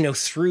 There's no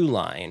through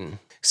line.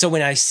 So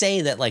when I say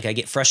that, like, I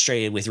get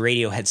frustrated with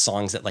Radiohead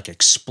songs that like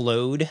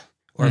explode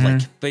or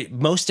but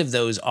most of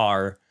those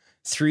are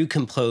through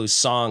composed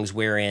songs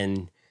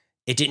wherein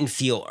it didn't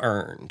feel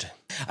earned.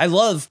 I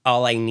love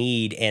All I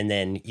Need. And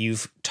then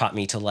you've taught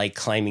me to like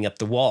Climbing Up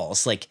the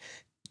Walls. Like,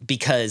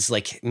 because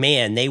like,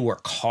 man, they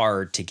work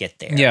hard to get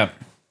there. Yeah.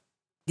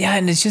 Yeah.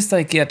 And it's just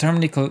like,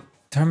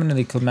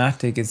 terminally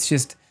climactic.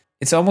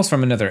 It's almost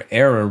from another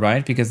era,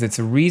 right? Because it's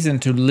a reason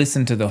to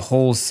listen to the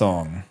whole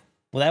song.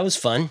 Well, that was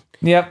fun.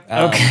 Yep.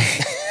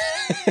 Okay.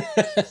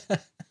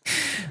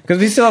 Because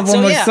we still have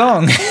one more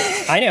song.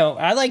 I know.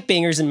 I like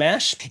Bangers and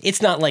Mash.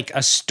 It's not like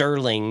a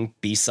sterling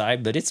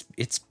B-side, but it's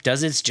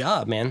does its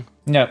job, man.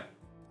 Yep.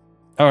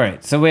 All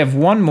right. So we have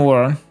one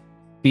more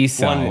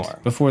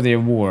B-side before the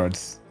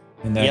awards.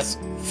 And that's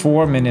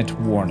 4-minute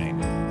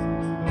warning.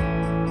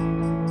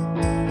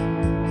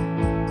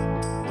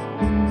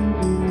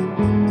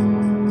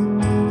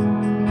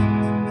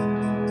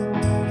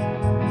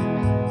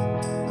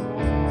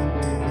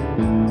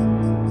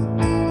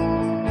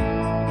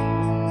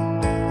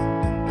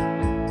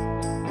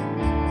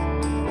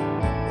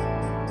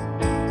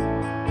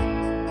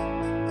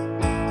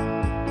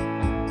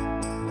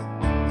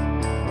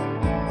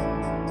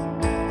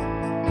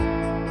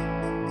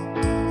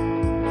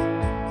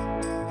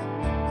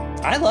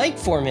 I like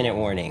 4-minute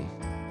warning.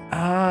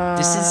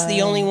 This is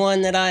the only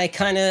one that I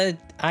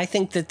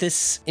think that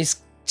this is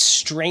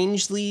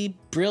strangely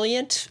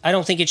brilliant. I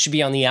don't think it should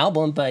be on the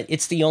album, but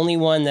it's the only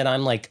one that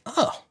I'm like,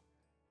 oh,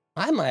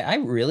 I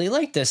really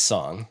like this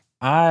song.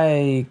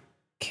 I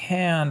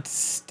can't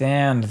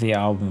stand the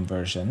album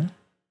version.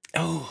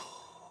 Oh,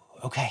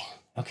 okay.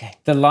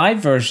 The live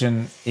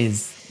version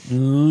is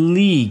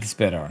leagues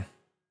better.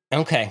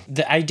 Okay.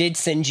 I did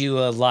send you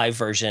a live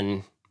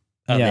version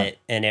of it,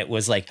 and it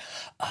was like,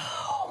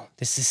 oh,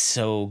 this is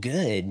so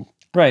good.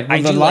 Right.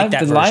 Well, the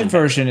live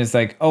version is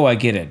like, oh, I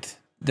get it.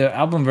 The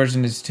album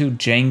version is too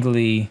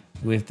jangly.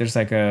 There's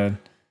like a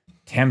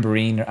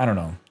tambourine, or I don't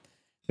know.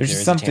 There's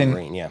just something.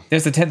 Tambourine, yeah.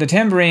 There's the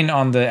tambourine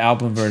on the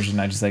album version.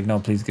 I just like, no,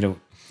 please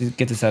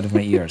get this out of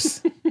my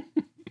ears.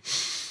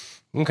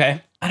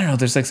 Okay. I don't know.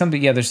 There's like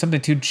something. Yeah, there's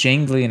something too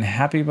jangly and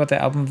happy about the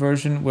album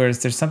version,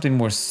 whereas there's something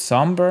more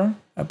somber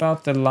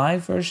about the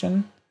live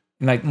version,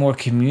 and like more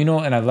communal.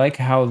 And I like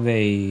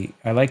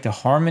the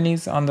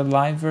harmonies on the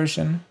live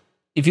version.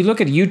 If you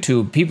look at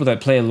YouTube, people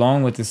that play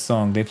along with this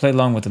song, they play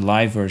along with the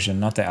live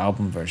version, not the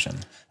album version.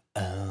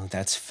 Oh,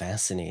 that's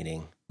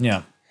fascinating.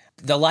 Yeah.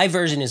 The live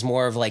version is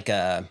more of like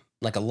a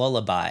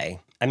lullaby.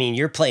 I mean,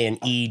 you're playing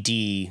E,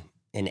 D,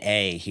 and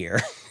A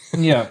here.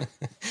 Yeah.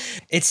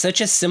 It's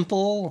such a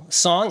simple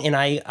song, and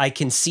I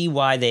can see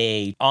why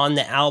they, on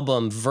the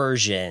album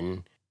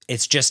version,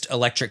 it's just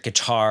electric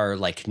guitar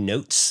like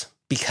notes,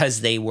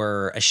 because they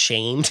were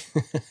ashamed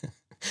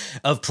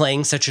of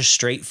playing such a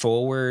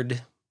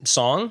straightforward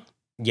song.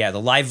 Yeah,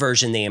 the live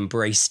version, they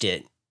embraced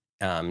it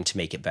to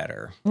make it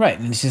better. Right,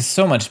 and it's just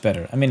so much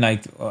better. I mean,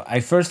 like, I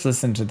first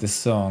listened to this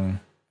song,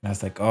 and I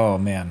was like, oh,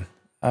 man,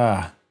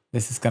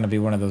 this is going to be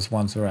one of those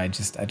ones where I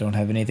don't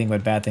have anything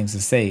but bad things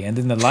to say. And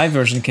then the live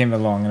version came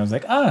along, and I was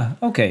like,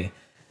 okay.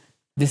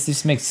 This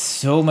just makes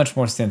so much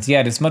more sense.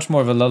 Yeah, it's much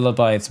more of a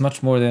lullaby. It's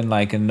much more than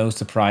like a No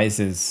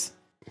Surprises.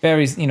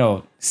 Very,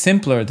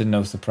 simpler than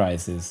No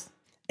Surprises.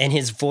 And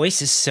his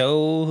voice is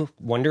so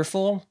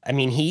wonderful. I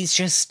mean, he's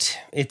just,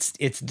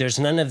 there's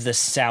none of the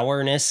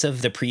sourness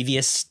of the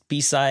previous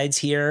B-sides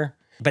here,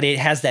 but it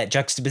has that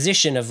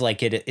juxtaposition of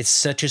like, it's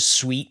such a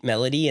sweet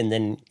melody. And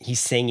then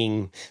he's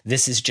singing,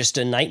 "This is just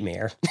a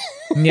nightmare."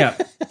 Yeah.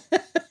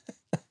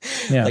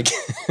 Yeah. Like,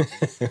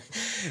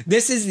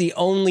 this is the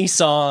only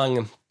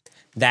song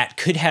that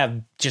could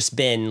have just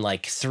been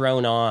like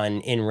thrown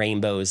on in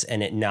Rainbows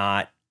and it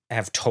not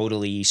have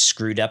totally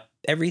screwed up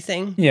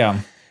everything.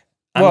 Yeah.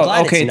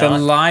 The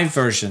live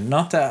version,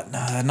 not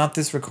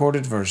this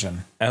recorded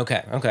version.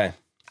 Okay.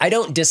 I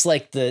don't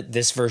dislike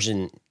this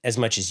version as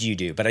much as you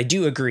do, but I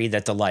do agree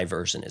that the live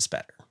version is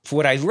better. For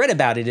what I've read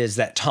about it is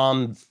that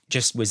Tom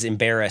just was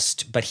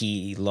embarrassed, but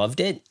he loved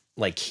it.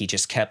 Like he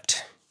just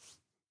kept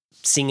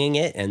singing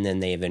it, and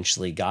then they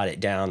eventually got it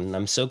down, and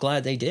I'm so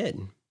glad they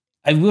did.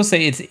 I will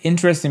say it's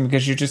interesting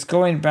because you're just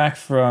going back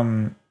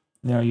from,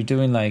 you're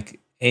doing like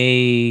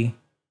A,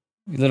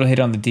 little hit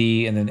on the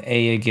D, and then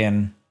A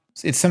again.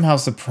 It's somehow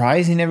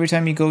surprising every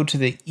time you go to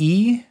the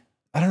E.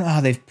 I don't know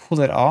how they've pulled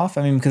it off.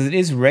 I mean, because it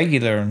is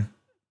regular,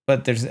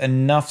 but there's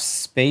enough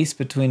space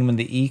between when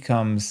the E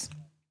comes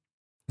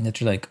that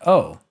you're like,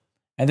 oh.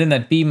 And then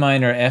that B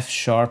minor, F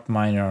sharp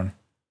minor,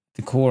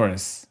 the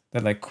chorus,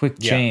 that like quick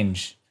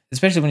change.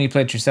 Especially when you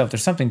play it yourself,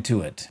 there's something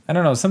to it. I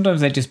don't know.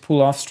 Sometimes they just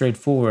pull off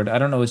straightforward. I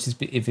don't know if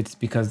it's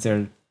because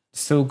they're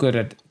so good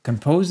at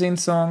composing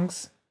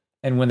songs,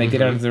 and when they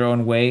get out of their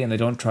own way and they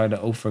don't try to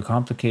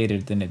overcomplicate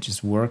it, then it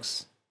just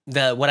works.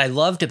 What I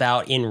loved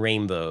about In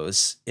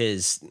Rainbows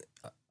is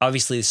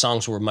obviously the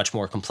songs were much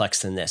more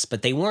complex than this,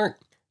 but they weren't.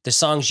 The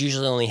songs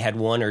usually only had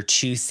one or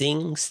two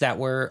things that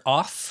were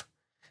off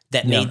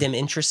that made them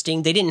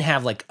interesting. They didn't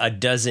have like a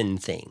dozen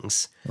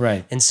things.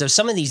 Right. And so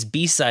some of these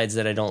B-sides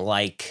that I don't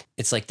like,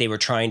 it's like they were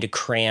trying to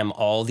cram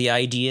all the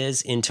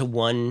ideas into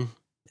one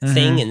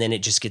thing, and then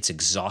it just gets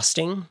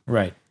exhausting.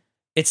 Right.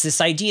 It's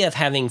this idea of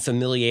having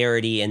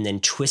familiarity and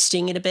then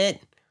twisting it a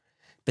bit.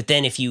 But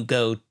then if you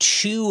go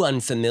too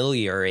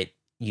unfamiliar,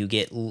 you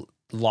get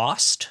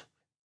lost.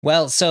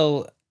 Well,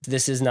 so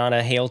this is not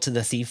a Hail to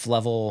the Thief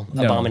level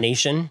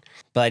abomination,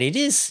 but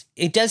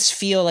it does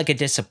feel like a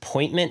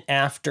disappointment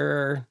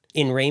after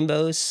In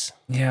Rainbows.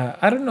 Yeah,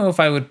 I don't know if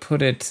I would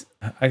put it,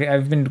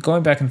 I've been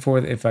going back and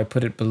forth if I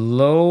put it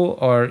below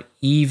or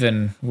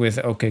even with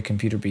OK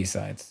Computer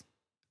B-sides.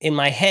 In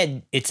my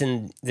head, it's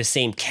in the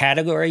same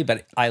category,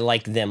 but I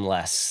like them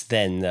less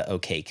than the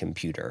OK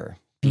Computer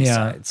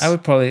B-sides. Yeah, I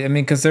would probably,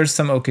 because there's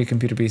some OK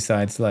Computer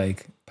B-sides,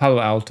 like Palo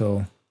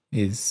Alto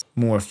is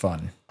more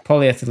fun.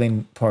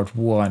 Polyethylene Part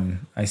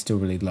 1, I still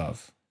really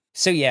love.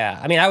 So yeah,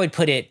 I would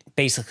put it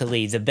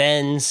basically the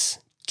Benz,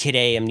 Kid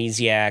A,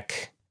 Amnesiac,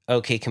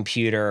 OK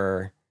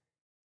Computer,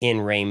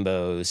 In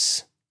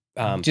Rainbows.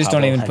 Just Pablo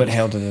don't even Honey. put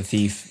Hail to the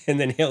Thief. And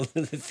then Hail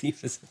to the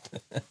Thief is...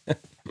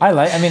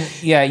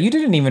 you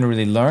didn't even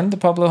really learn the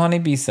Pablo Honey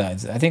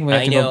B-sides. I think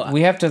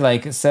we have to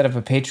like set up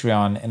a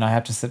Patreon, and I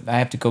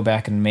have to go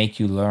back and make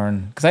you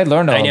learn, because I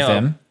learned all of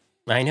them.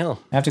 I know.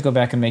 I have to go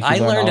back and make you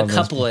learn all of I them. learned a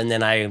couple, and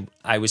then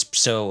I was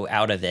so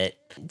out of it.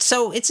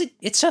 So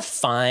it's a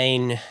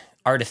fine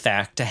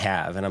artifact to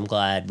have, and I'm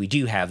glad we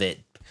do have it,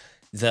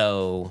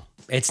 though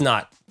it's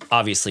not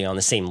obviously on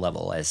the same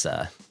level as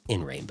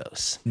In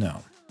Rainbows.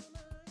 No.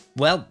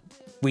 Well,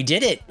 we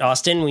did it,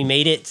 Austin. We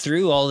made it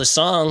through all the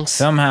songs.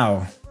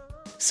 Somehow.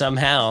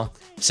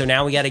 So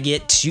now we got to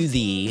get to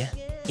the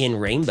In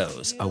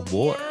Rainbows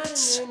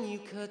Awards. When you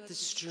cut the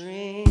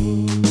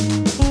string.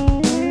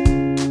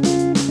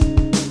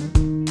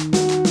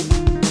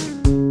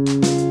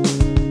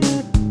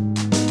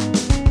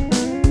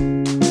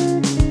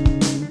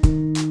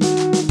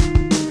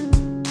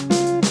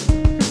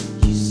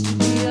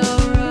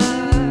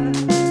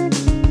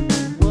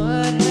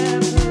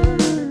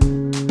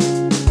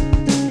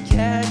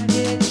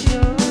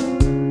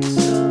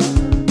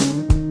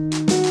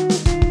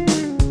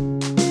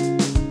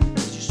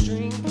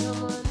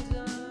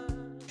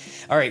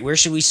 All right, where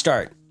should we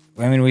start?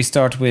 We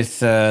start with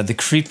the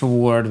Creep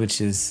Award,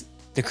 which is...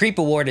 The Creep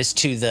Award is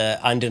to the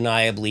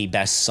undeniably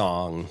best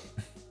song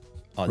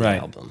on the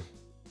album.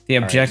 The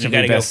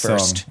objectively best go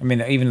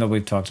song. Even though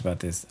we've talked about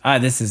this.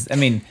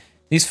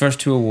 These first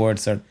two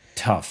awards are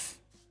tough.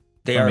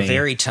 They are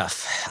very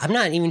tough. I'm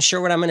not even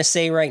sure what I'm going to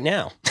say right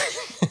now.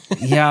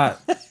 Yeah.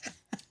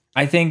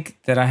 I think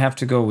that I have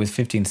to go with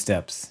 15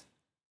 Steps.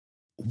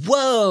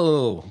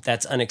 Whoa!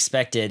 That's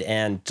unexpected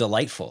and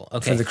delightful.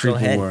 Okay, for the Creep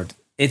Award.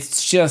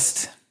 It's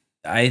just,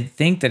 I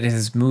think that it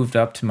has moved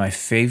up to my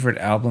favorite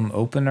album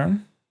opener,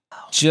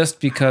 just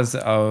because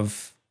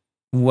of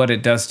what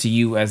it does to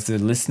you as the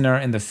listener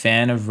and the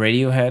fan of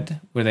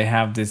Radiohead, where they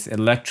have this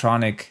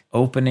electronic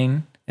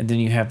opening, and then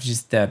you have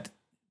just that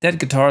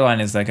guitar line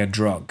is like a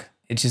drug.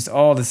 It's just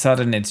all of a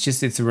sudden,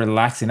 it's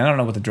relaxing. I don't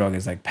know what the drug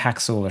is, like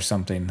Paxil or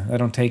something. I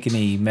don't take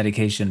any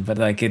medication, but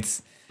like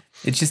it's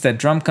just that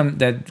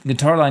that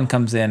guitar line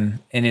comes in,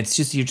 and it's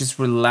just, you're just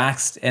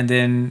relaxed, and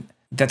then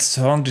that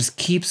song just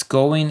keeps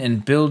going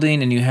and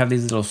building, and you have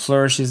these little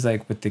flourishes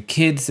like with the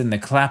kids and the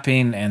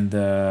clapping and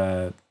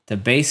the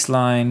bass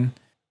line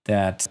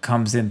that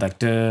comes in like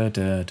da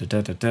da da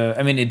da da da.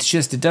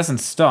 It doesn't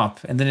stop,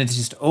 and then it's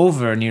just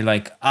over, and you're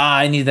like,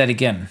 I need that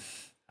again.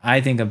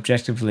 I think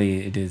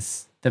objectively it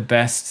is the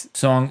best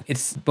song.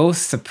 It's both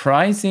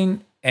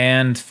surprising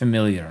and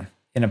familiar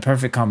in a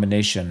perfect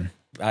combination.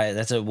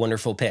 That's a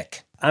wonderful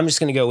pick. I'm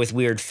just going to go with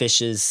Weird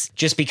Fishes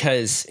just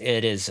because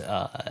it is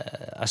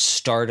a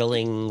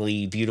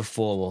startlingly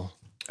beautiful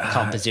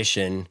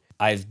composition.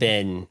 I've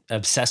been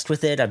obsessed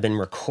with it. I've been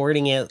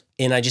recording it,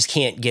 and I just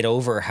can't get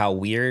over how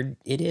weird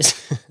it is.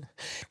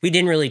 We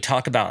didn't really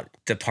talk about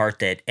the part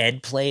that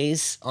Ed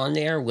plays on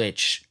there,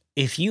 which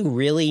if you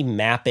really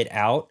map it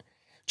out,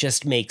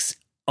 just makes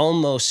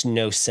almost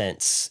no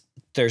sense.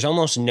 There's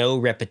almost no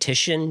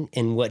repetition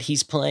in what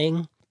he's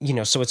playing.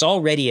 So it's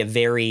already a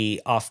very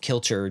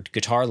off-kilter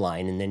guitar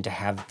line, and then to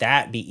have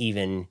that be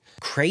even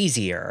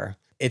crazier,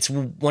 it's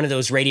one of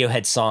those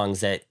Radiohead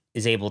songs that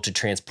is able to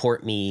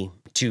transport me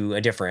to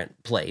a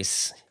different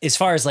place. As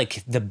far as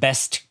like the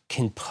best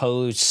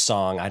composed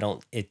song,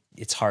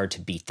 it's hard to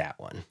beat that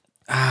one.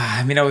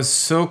 I mean, I was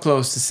so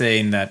close to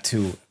saying that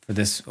too for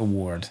this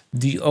award.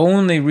 The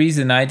only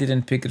reason I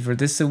didn't pick it for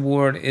this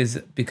award is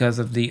because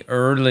of the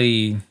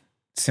early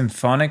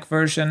symphonic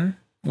version,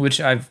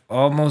 which I've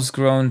almost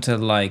grown to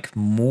like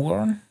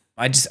more.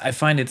 I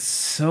find it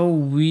so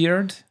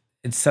weird.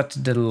 It's such a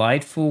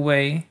delightful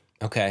way.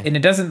 Okay. And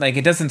it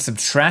doesn't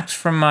subtract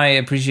from my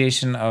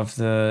appreciation of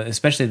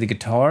especially the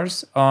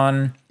guitars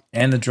and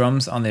the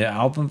drums on the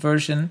album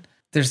version.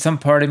 There's some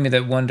part of me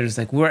that wonders,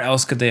 like, where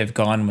else could they have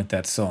gone with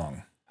that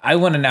song? I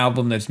want an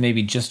album that's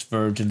maybe just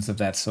versions of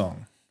that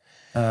song.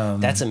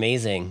 That's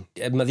amazing.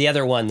 The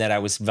other one that I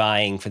was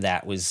vying for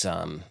that was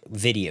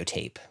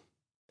Videotape.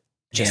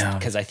 Just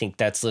because I think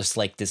that's just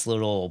like this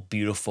little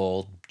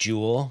beautiful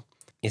jewel.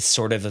 It's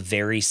sort of a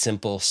very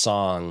simple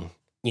song,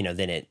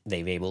 then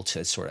they've able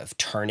to sort of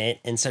turn it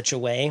in such a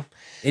way.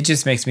 It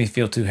just makes me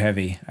feel too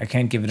heavy. I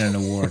can't give it an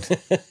award.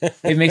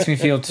 It makes me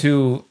feel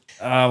too,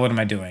 what am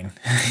I doing?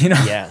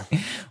 Yeah.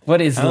 What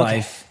is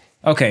life?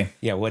 Okay.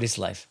 Yeah, what is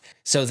life?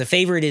 So the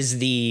favorite is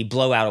the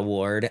Blowout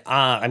Award.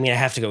 I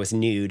have to go with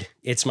Nude.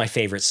 It's my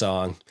favorite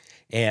song.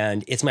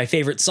 And it's my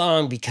favorite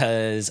song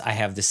because I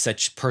have this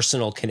such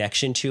personal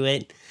connection to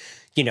it.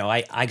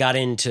 I got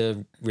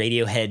into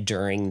Radiohead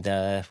during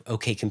the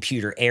OK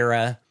Computer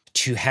era.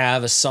 To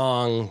have a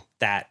song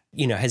that,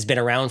 has been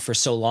around for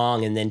so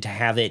long, and then to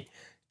have it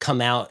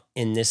come out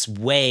in this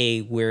way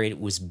where it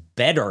was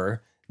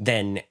better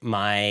than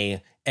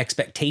my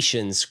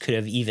expectations could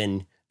have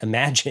even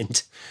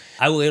imagined,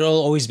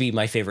 it'll always be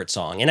my favorite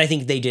song. And I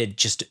think they did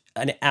just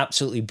an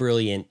absolutely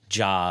brilliant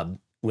job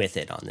with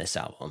it on this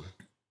album.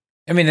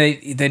 I mean,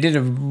 they did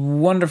a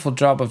wonderful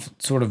job of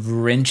sort of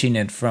wrenching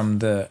it from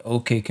the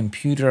OK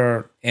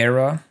Computer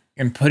era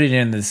and put it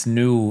in this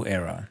new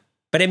era.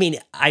 But I mean,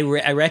 I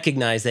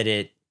recognize that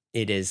it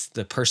is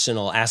the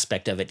personal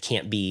aspect of it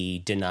can't be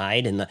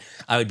denied. And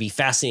I would be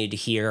fascinated to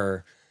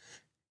hear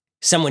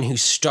someone who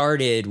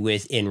started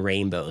with In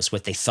Rainbows,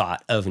 what they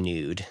thought of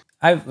Nude.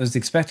 I was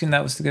expecting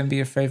that was going to be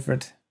your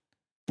favorite.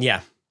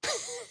 Yeah.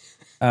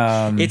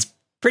 It's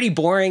pretty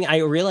boring. I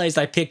realized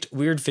I picked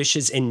Weird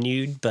Fishes and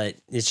Nude, but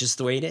it's just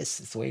the way it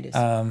is. It's the way it is.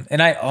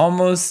 And I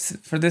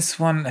almost, for this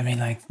one, I mean,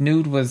 like,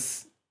 Nude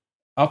was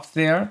up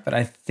there, but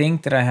I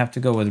think that I have to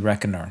go with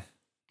Reckoner.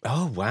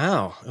 Oh,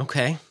 wow.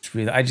 Okay.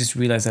 I just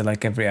realized I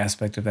like every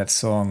aspect of that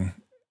song.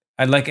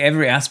 I like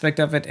every aspect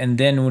of it. And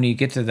then when you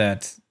get to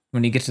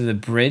the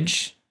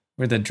bridge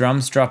where the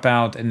drums drop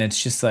out and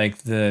it's just like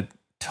the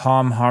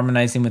Tom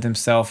harmonizing with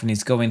himself and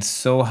he's going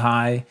so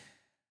high.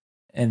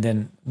 And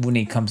then when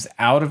he comes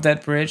out of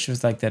that bridge, it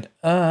was like that.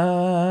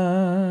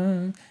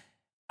 I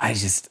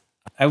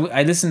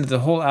listened to the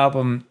whole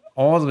album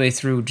all the way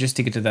through just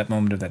to get to that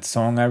moment of that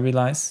song, I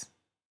realize.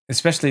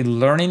 Especially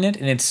learning it,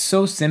 and it's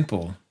so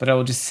simple, but I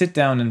will just sit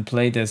down and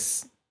play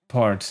this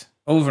part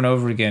over and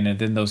over again, and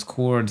then those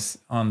chords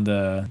on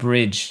the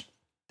bridge.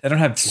 I don't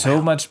have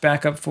so much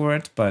backup for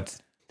it, but...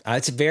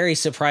 it's very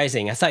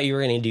surprising. I thought you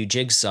were going to do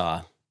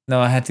Jigsaw. No,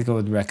 I had to go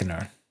with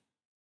Reckoner.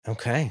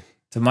 Okay.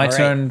 So my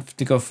turn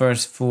to go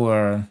first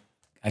for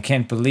I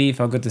Can't Believe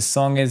How Good This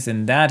Song Is,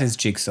 and that is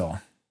Jigsaw.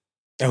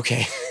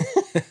 Okay.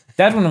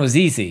 That one was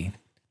easy,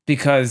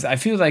 because I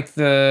feel like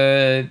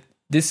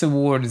this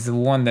award is the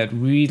one that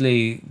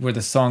really, where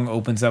the song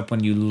opens up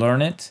when you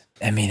learn it.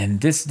 I mean, and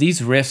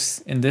these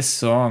riffs in this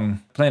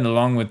song, playing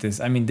along with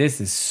this, I mean,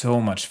 this is so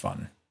much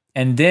fun.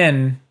 And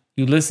then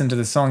you listen to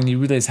the song and you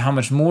realize how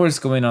much more is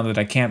going on that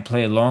I can't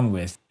play along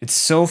with. It's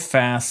so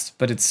fast,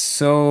 but it's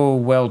so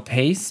well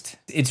paced.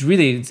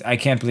 I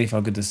can't believe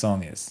how good the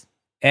song is.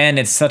 And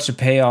it's such a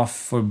payoff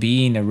for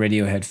being a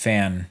Radiohead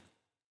fan.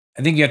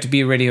 I think you have to be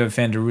a Radiohead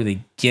fan to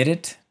really get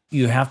it.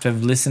 You have to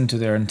have listened to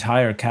their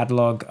entire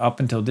catalog up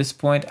until this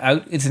point.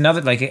 It's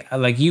another,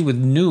 like you with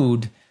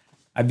Nude,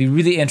 I'd be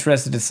really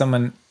interested in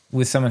someone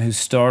who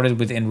started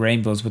with In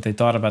Rainbows, what they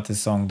thought about this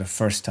song the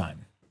first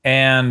time.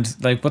 And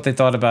like what they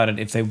thought about it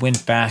if they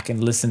went back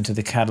and listened to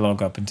the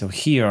catalog up until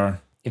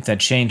here, if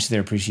that changed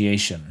their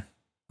appreciation.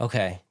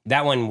 Okay.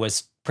 That one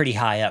was pretty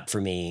high up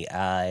for me.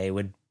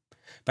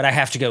 But I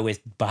have to go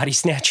with Body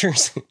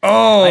Snatchers.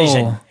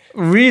 Oh,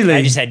 really?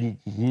 I just had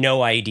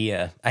no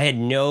idea. I had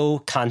no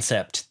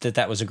concept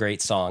that was a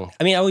great song.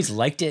 I mean, I always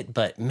liked it,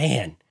 but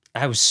man,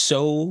 I was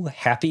so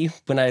happy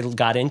when I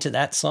got into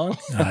that song.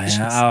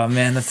 Oh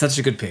man, that's such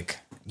a good pick.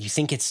 You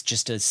think it's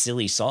just a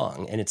silly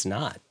song, and it's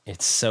not.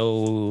 It's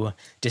so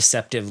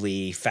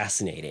deceptively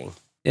fascinating.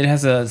 It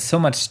has so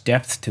much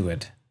depth to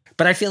it.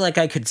 But I feel like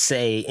I could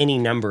say any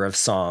number of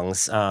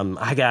songs.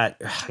 I got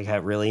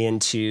really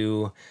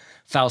into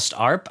Faust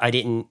Arp, I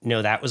didn't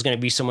know that was going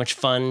to be so much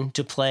fun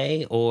to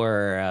play,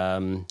 or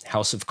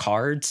House of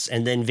Cards.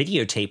 And then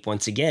Videotape,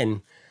 once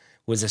again,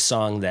 was a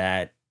song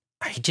that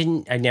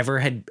I never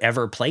had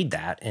ever played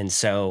that. And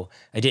so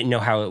I didn't know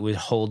how it would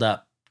hold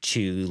up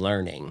to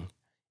learning.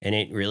 And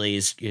it really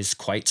is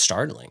quite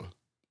startling.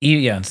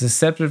 Yeah, it's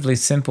deceptively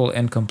simple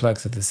and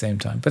complex at the same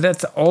time. But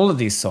that's all of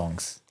these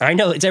songs. I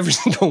know it's every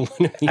single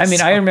one of these I mean,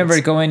 songs. I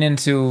remember going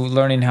into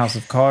learning House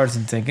of Cards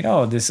and thinking,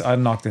 "Oh, I'll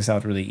knock this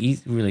out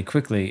really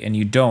quickly," and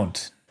you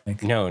don't.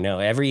 Like, No.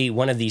 Every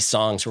one of these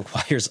songs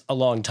requires a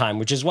long time,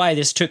 which is why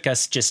this took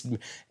us just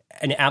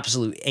an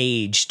absolute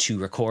age to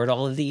record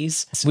all of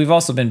these. we've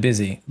also been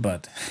busy,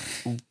 but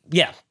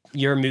Yeah,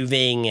 you're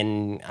moving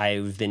and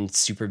I've been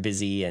super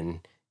busy,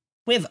 and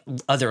we have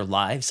other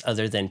lives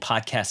other than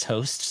podcast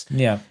hosts.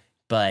 yeah.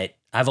 But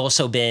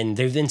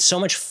they've been so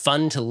much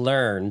fun to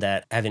learn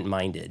that I haven't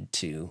minded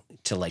to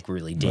like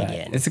really dig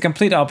Right. in. It's the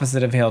complete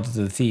opposite of Hail to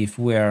the Thief,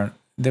 where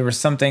there were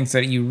some things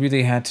that you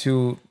really had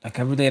to, like,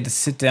 I really had to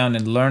sit down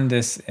and learn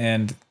this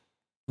and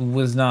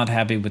was not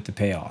happy with the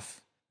payoff.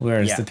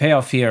 Whereas Yeah. the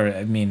payoff here,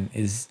 I mean,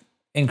 is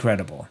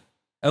incredible.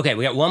 Okay,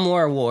 we got one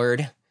more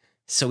award.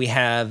 So we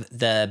have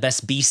the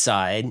best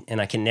B-side,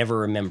 and I can never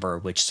remember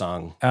which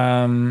song.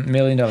 $1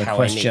 million How I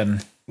question,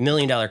 $1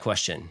 million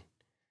question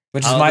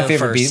which is I'll my go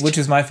favorite. first. Which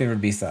is my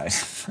favorite B-side.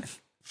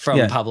 from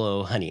Yeah.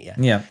 Pablo Honey. Yeah.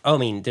 Yeah. Oh, I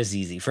mean, this is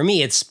easy. For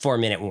me, it's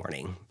 4-Minute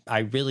Warning. I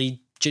really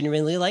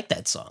genuinely like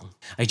that song.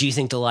 I do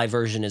think the live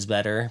version is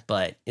better,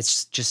 but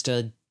it's just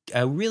a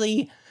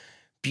really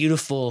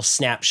beautiful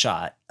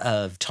snapshot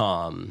of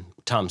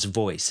Tom's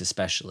voice,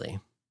 especially.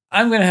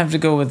 I'm gonna have to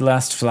go with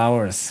Last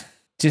Flowers.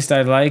 Just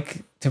I like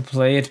to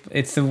play it.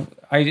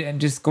 I'm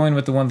just going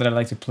with the one that I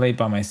like to play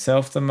by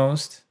myself the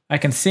most. I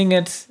can sing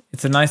it.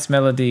 It's a nice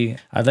melody.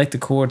 I like the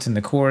chords and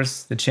the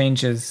chorus, the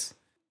changes.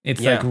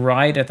 It's Yeah. like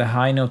right at the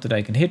high note that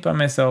I can hit by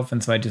myself,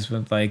 and so I just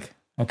went like,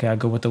 okay, I'll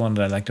go with the one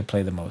that I like to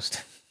play the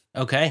most.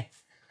 Okay.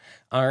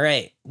 All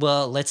right.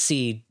 Well, let's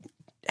see.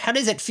 How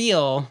does it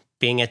feel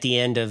being at the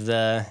end of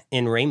the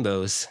In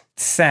Rainbows?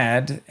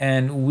 Sad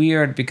and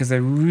weird because I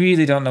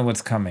really don't know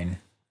what's coming.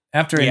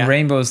 After Yeah. In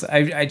Rainbows,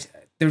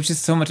 there was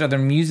just so much other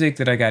music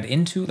that I got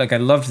into. Like, I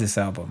loved this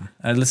album.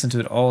 I listened to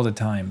it all the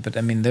time. But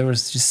I mean, there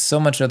was just so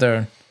much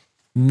other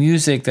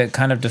music that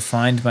kind of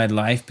defined my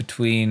life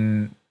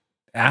between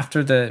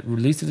after the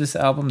release of this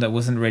album that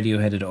wasn't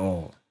Radiohead at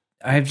all.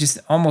 I have just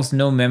almost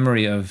no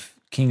memory of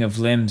King of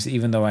Limbs,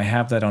 even though I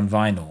have that on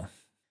vinyl.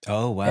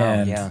 Oh, wow.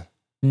 And yeah.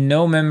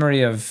 no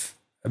memory of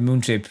A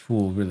Moon-Shaped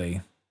Pool,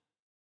 really.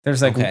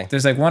 There's like Okay.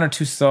 there's like one or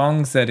two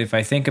songs that if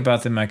I think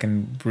about them, I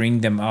can bring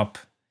them up,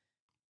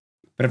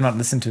 but I've not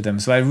listened to them.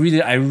 So I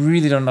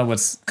really don't know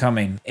what's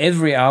coming.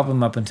 Every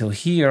album up until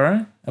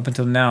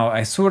now,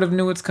 I sort of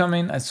knew what's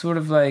coming. I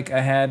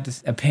had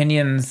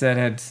opinions that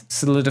had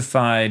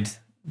solidified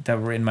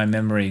that were in my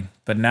memory,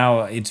 but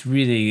now it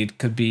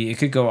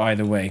could go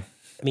either way.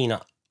 I mean,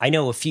 I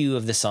know a few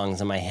of the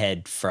songs in my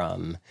head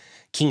from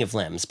King of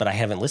Limbs, but I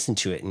haven't listened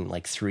to it in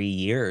like 3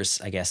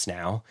 years, I guess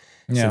now,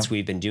 Yeah. since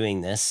we've been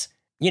doing this.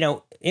 You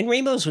know, In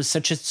Rainbows was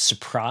such a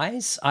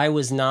surprise. I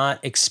was not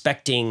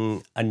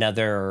expecting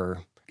another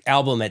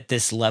album at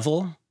this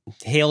level.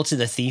 Hail to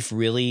the Thief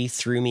really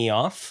threw me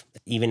off,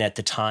 even at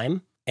the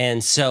time.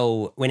 And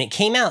so when it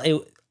came out,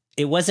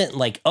 it wasn't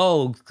like,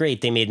 oh,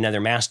 great, they made another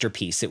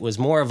masterpiece. It was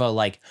more of a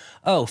like,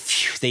 oh,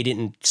 phew, they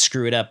didn't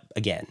screw it up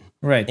again.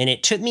 Right. And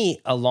it took me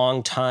a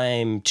long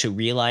time to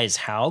realize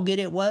how good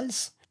it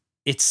was.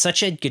 It's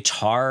such a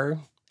guitar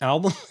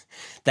album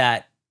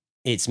that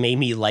it's made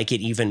me like it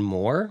even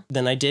more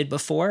than I did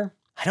before.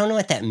 I don't know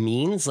what that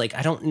means. Like,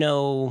 I don't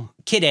know.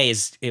 Kid A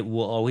it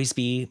will always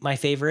be my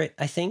favorite,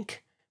 I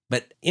think.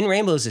 But In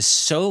Rainbows is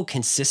so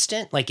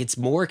consistent. Like, it's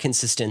more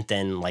consistent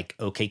than like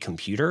OK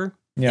Computer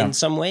in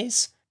some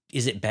ways.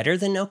 Is it better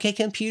than OK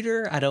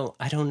Computer? I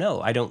don't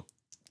know.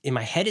 In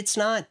my head, it's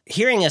not.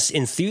 Hearing us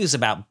enthuse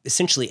about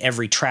essentially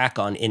every track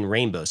on In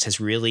Rainbows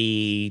has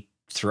really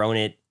thrown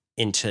it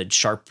into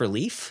sharp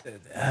relief.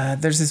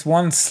 There's this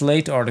one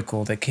Slate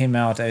article that came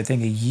out, I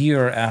think, a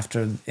year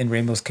after In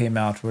Rainbows came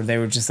out, where they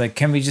were just like,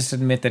 can we just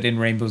admit that In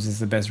Rainbows is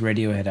the best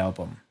Radiohead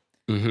album?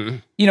 Mm-hmm.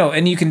 You know,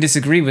 and you can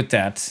disagree with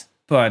that,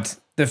 but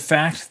the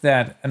fact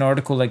that an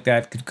article like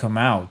that could come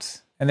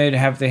out, and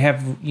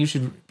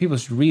people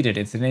should read it.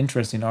 It's an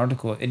interesting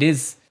article. It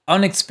is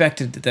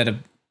unexpected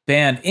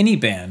that any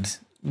band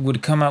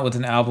would come out with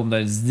an album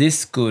that is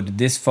this good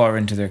this far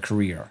into their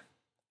career.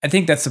 I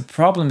think that's the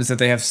problem, is that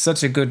they have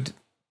such a good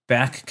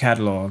back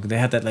catalog. They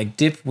had that like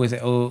dip with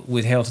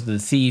Hail to the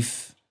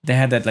Thief. They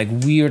had that like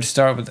weird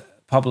start with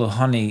Pablo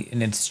Honey,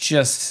 and it's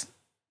just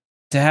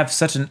to have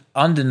such an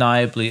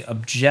undeniably,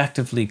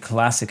 objectively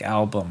classic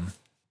album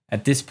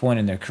at this point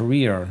in their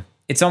career.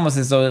 It's almost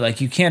as though like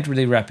you can't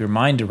really wrap your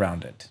mind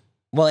around it.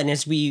 Well, and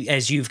as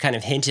you've kind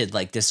of hinted,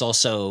 like this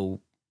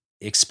also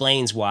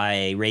explains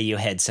why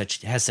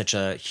Radiohead has such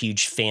a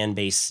huge fan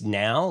base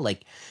now.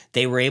 Like,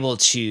 they were able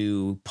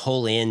to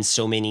pull in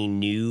so many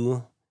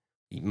new,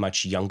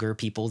 much younger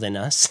people than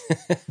us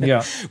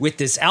Yeah. with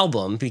this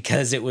album,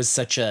 because it was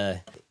such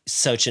a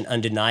such an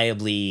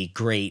undeniably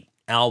great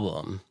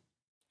album.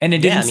 And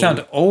it Yeah, didn't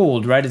sound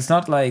old, right? It's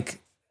not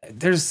like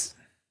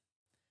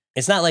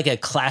it's not like a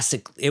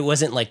classic. It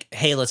wasn't like,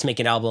 hey, let's make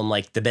an album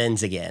like the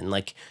Bends again.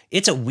 Like,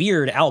 it's a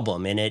weird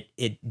album, and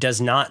it does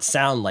not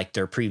sound like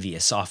their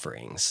previous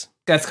offerings.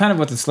 that's kind of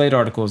what the Slate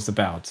article is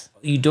about.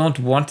 You don't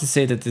want to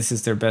say that this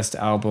is their best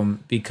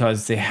album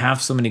because they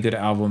have so many good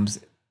albums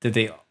that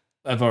they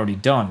have already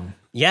done.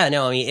 Yeah,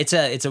 no, I mean, it's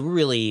a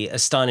really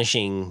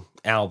astonishing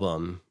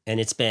album, and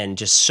it's been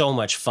just so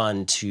much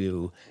fun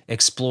to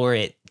explore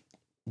it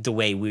the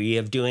way we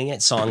have doing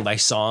it, song by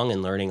song,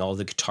 and learning all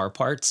the guitar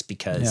parts,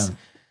 because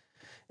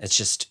it's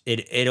just,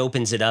 it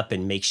opens it up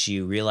and makes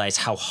you realize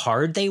how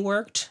hard they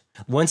worked.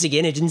 Once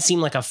again, it didn't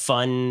seem like a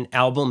fun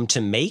album to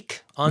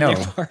make on their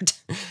part.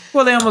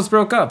 Well, they almost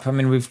broke up. I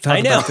mean, we've talked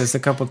about this a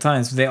couple of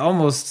times. They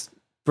almost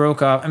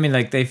broke up. I mean,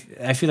 like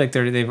I feel like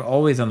they're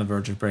always on the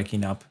verge of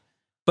breaking up.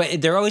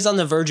 But they're always on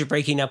the verge of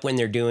breaking up when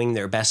they're doing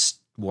their best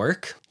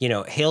work. You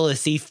know, Hail the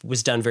Thief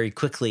was done very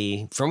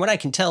quickly. From what I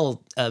can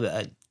tell,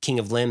 King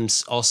of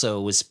Limbs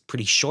also was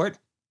pretty short.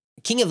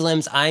 King of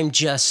Limbs,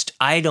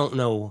 I don't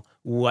know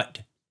what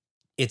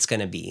it's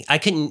going to be. I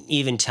couldn't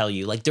even tell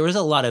you. Like, there was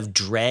a lot of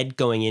dread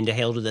going into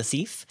Hail to the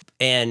Thief,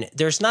 and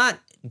there's not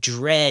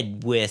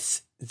dread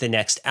with the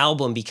next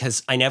album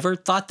because I never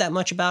thought that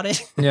much about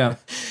it. Yeah.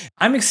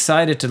 I'm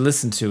excited to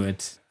listen to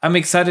it. I'm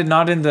excited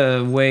not in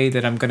the way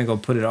that I'm going to go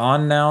put it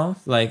on now,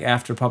 like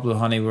after Pablo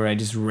Honey, where I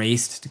just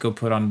raced to go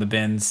put on the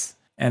Bends.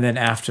 And then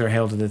after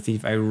Hail to the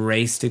Thief, I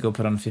raced to go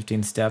put on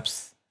 15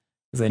 Steps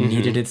because I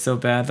needed it so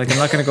bad. Like, I'm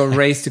not going to go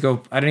race to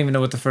go. I don't even know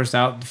what the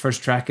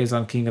first track is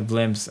on King of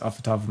Limbs off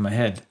the top of my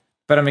head.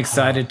 But I'm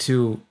excited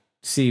to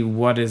see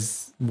what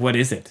is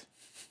it.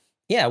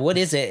 Yeah, what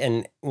is it,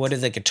 and what are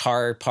the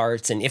guitar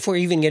parts, and if we're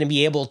even going to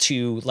be able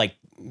to like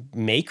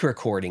make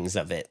recordings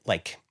of it.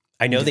 Like,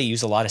 I know they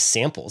use a lot of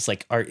samples.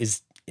 Like,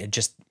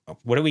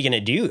 what are we going to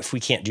do if we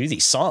can't do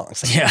these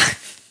songs? Like, Yeah.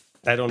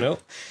 I don't know.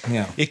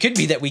 Yeah. It could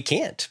be that we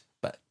can't,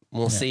 but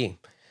we'll see.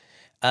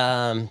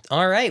 All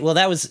right. Well,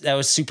 that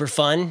was super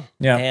fun.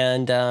 Yeah.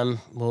 And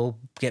we'll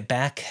get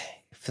back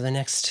for the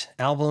next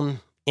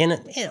album. And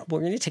we're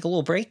going to take a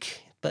little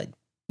break, but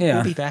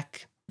we'll be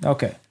back.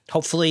 Okay.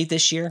 Hopefully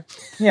this year.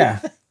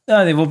 Yeah.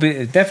 No, they will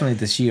be definitely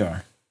this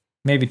year.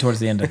 Maybe towards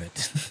the end of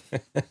it.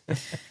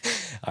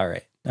 All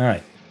right. All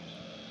right.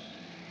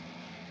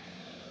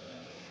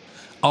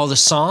 All the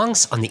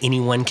songs on the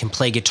Anyone Can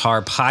Play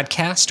Guitar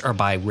podcast are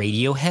by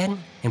Radiohead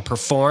and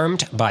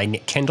performed by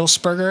Nick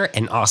Kendallsberger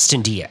and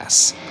Austin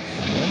Diaz.